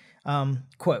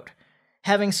 quote,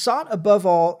 having sought above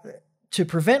all to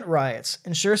prevent riots,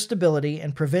 ensure stability,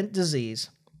 and prevent disease,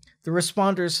 the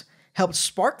responders helped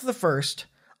spark the first,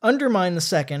 undermine the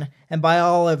second, and by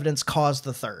all evidence cause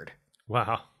the third.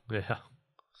 Wow. Yeah.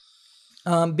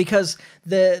 Because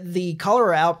the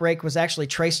cholera outbreak was actually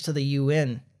traced to the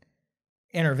UN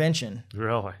intervention.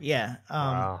 Really? Yeah.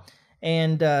 Wow.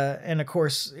 And of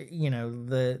course,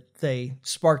 they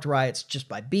sparked riots just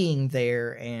by being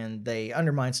there, and they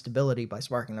undermined stability by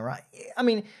sparking the riot. I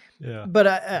mean, yeah. But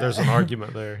there's an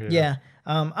argument there. Yeah. Yeah.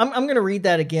 I'm going to read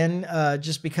that again,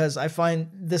 just because I find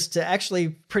this to actually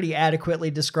pretty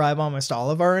adequately describe almost all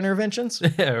of our interventions.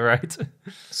 Yeah. Right.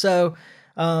 So,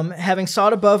 having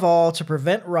sought above all to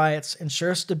prevent riots,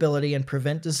 ensure stability, and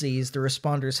prevent disease, the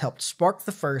responders helped spark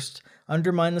the first,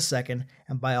 undermine the second,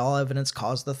 and by all evidence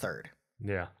cause the third.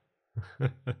 Yeah.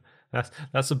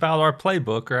 That's about our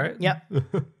playbook, right? Yep.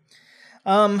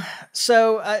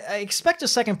 So I expect a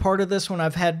second part of this when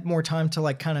I've had more time to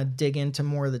like kind of dig into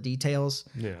more of the details.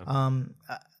 Yeah.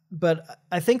 But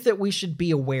I think that we should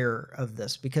be aware of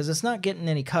this because it's not getting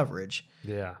any coverage.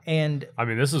 Yeah. And I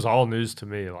mean, this is all news to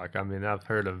me. Like, I mean, I've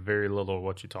heard of very little of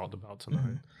what you talked about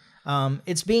tonight. Mm-hmm.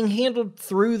 It's being handled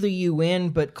through the UN,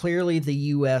 but clearly the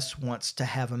U.S. wants to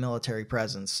have a military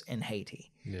presence in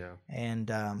Haiti. Yeah.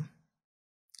 And,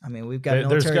 I mean, we've got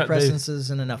military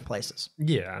presences in enough places.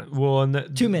 Yeah. Well,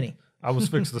 and too many. I was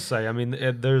fixed to say, I mean,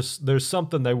 there's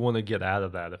something they want to get out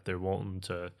of that if they're wanting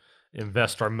to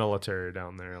invest our military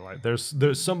down there. Like there's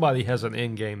somebody has an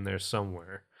end game there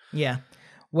somewhere. Yeah.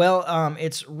 Well,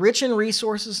 it's rich in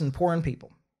resources and poor in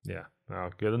people. Yeah.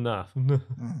 Oh, good enough.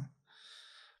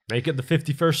 Make it the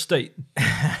 51st state.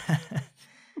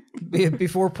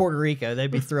 Before Puerto Rico,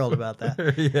 they'd be thrilled about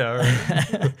that.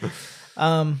 Yeah.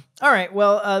 Right. All right.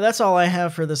 Well, that's all I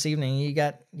have for this evening. You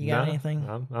got anything?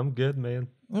 I'm good, man.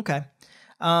 Okay.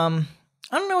 I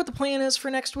don't know what the plan is for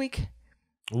next week.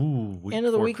 Ooh, end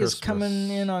of the week Christmas is coming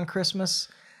in on Christmas.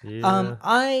 Yeah.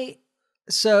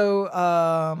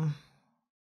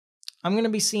 I'm going to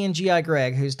be seeing G.I.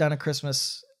 Greg, who's done a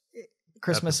Christmas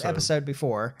episode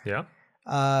before. Yeah.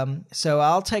 So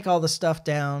I'll take all the stuff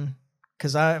down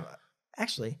because I'm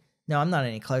not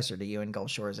any closer to you in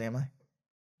Gulf Shores, am I?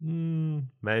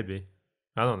 Maybe.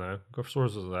 I don't know. Gulf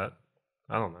Shores is that?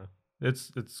 I don't know.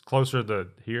 It's closer to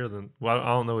here than. Well, I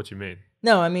don't know what you mean.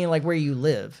 No, I mean like where you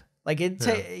live. Like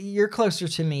you're closer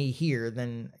to me here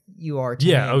than you are to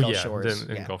me in Gulf Shores.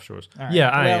 In Gulf Shores. Right. Yeah,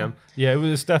 I am. Yeah, it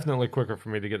was definitely quicker for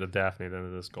me to get to Daphne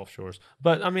than it is Gulf Shores.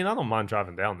 But I mean, I don't mind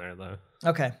driving down there though.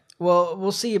 Okay. Well,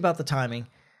 we'll see about the timing.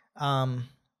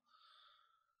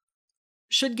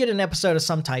 Should get an episode of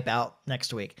some type out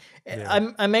next week.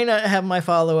 Yeah. I may not have my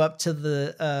follow up to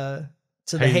the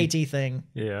Haiti thing.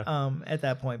 Yeah. At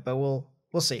that point, but we'll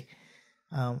see.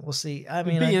 We'll see. I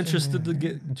mean, I'd be interested to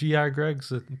get G.I.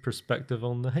 Greg's perspective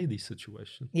on the Haiti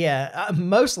situation. Yeah,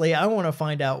 mostly I want to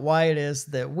find out why it is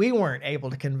that we weren't able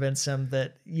to convince him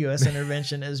that U.S.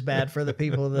 intervention is bad for the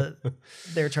people that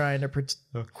they're trying to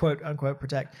quote unquote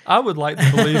protect. I would like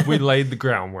to believe we laid the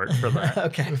groundwork for that.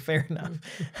 Okay, fair enough.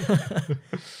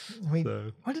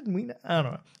 What did we know? I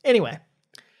don't know. Anyway,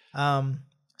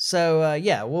 So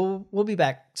yeah, we'll be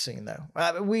back soon though.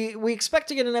 We expect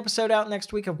to get an episode out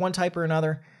next week of one type or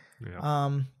another.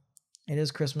 Yeah. It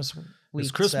is Christmas week.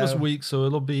 It's Christmas week, so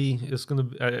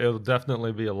it'll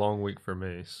definitely be a long week for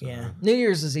me. So. Yeah. New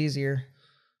Year's is easier.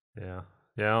 Yeah.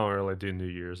 I don't really do New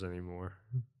Year's anymore.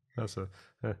 That's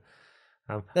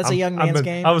a young man's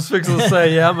game. I was fixing to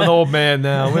say, yeah, I'm an old man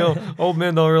now. Old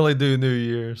men don't really do New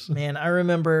Year's. Man, I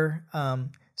remember.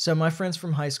 So my friends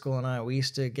from high school and we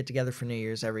used to get together for New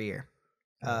Year's every year.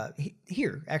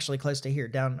 Here, actually close to here,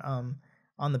 down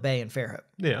on the bay in Fairhope.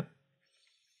 Yeah.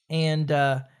 And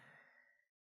I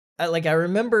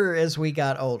remember as we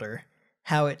got older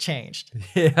how it changed.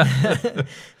 Yeah.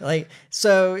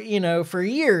 So, for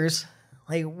years,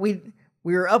 we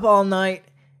were up all night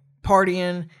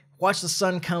partying, watch the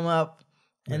sun come up,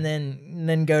 and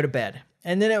then go to bed.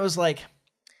 And then it was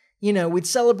we'd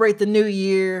celebrate the new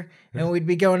year and we'd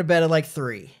be going to bed at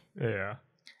 3. Yeah.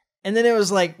 And then it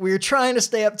was like, we were trying to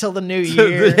stay up till the new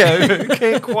year. Yeah,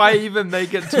 can't quite even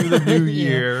make it to the new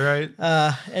year, right?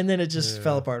 And then it just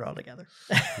fell apart altogether.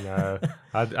 No,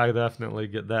 I definitely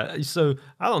get that. So,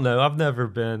 I don't know. I've never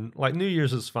been, like, New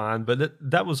Year's is fine, but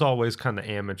that was always kind of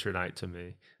amateur night to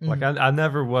me. Like, I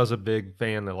never was a big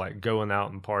fan of, like, going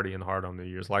out and partying hard on New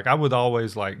Year's. Like, I would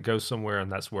always, like, go somewhere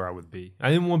and that's where I would be.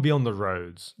 I didn't want to be on the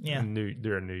roads during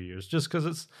New Year's just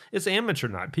because it's amateur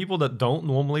night. People that don't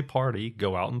normally party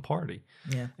go out and party.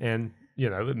 Yeah. And,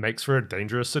 it makes for a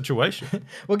dangerous situation.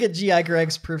 We'll get G.I.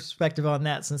 Greg's perspective on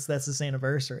that since that's his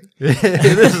anniversary. It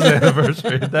is his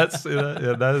anniversary.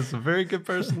 That is a very good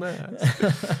person to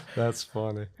ask. That's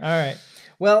funny. All right.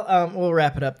 Well, we'll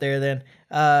wrap it up there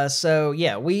then.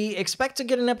 So, we expect to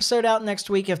get an episode out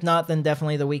next week. If not, then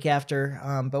definitely the week after.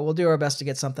 But we'll do our best to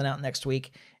get something out next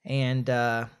week. And,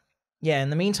 in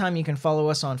the meantime, you can follow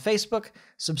us on Facebook,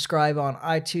 subscribe on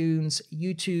iTunes,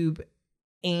 YouTube,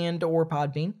 and or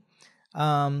Podbean.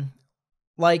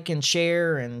 Like and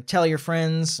share and tell your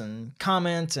friends and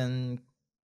comment and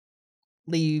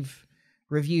leave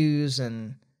reviews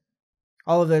and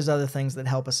all of those other things that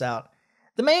help us out.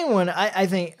 The main one, I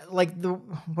think,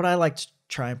 what I like to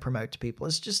try and promote to people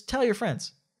is just tell your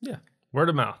friends. Yeah, word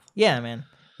of mouth. Yeah, man.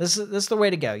 This is the way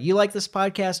to go. You like this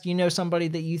podcast, you know somebody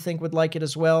that you think would like it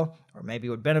as well, or maybe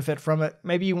would benefit from it.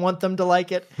 Maybe you want them to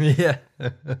like it. Yeah.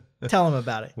 Tell them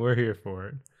about it. We're here for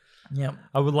it. Yep.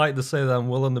 I would like to say that I'm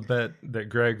willing to bet that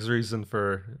Greg's reason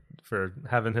for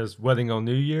having his wedding on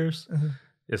New Year's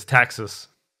is taxes.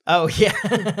 Oh, yeah.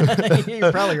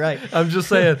 You're probably right. I'm just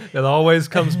saying, it always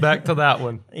comes back to that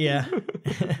one. Yeah.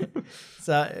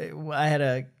 So I had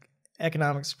a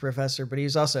economics professor, but he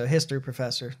was also a history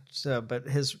professor. But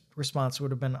his response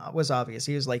was obvious.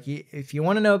 He was like, if you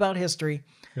want to know about history,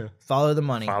 follow the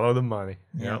money. Follow the money.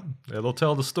 Yeah. Yep. It'll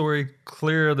tell the story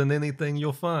clearer than anything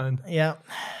you'll find. Yeah.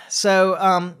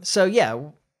 So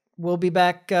we'll be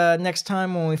back next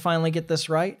time when we finally get this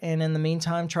right. And in the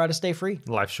meantime, try to stay free.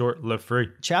 Life short, live free.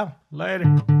 Ciao.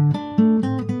 Later.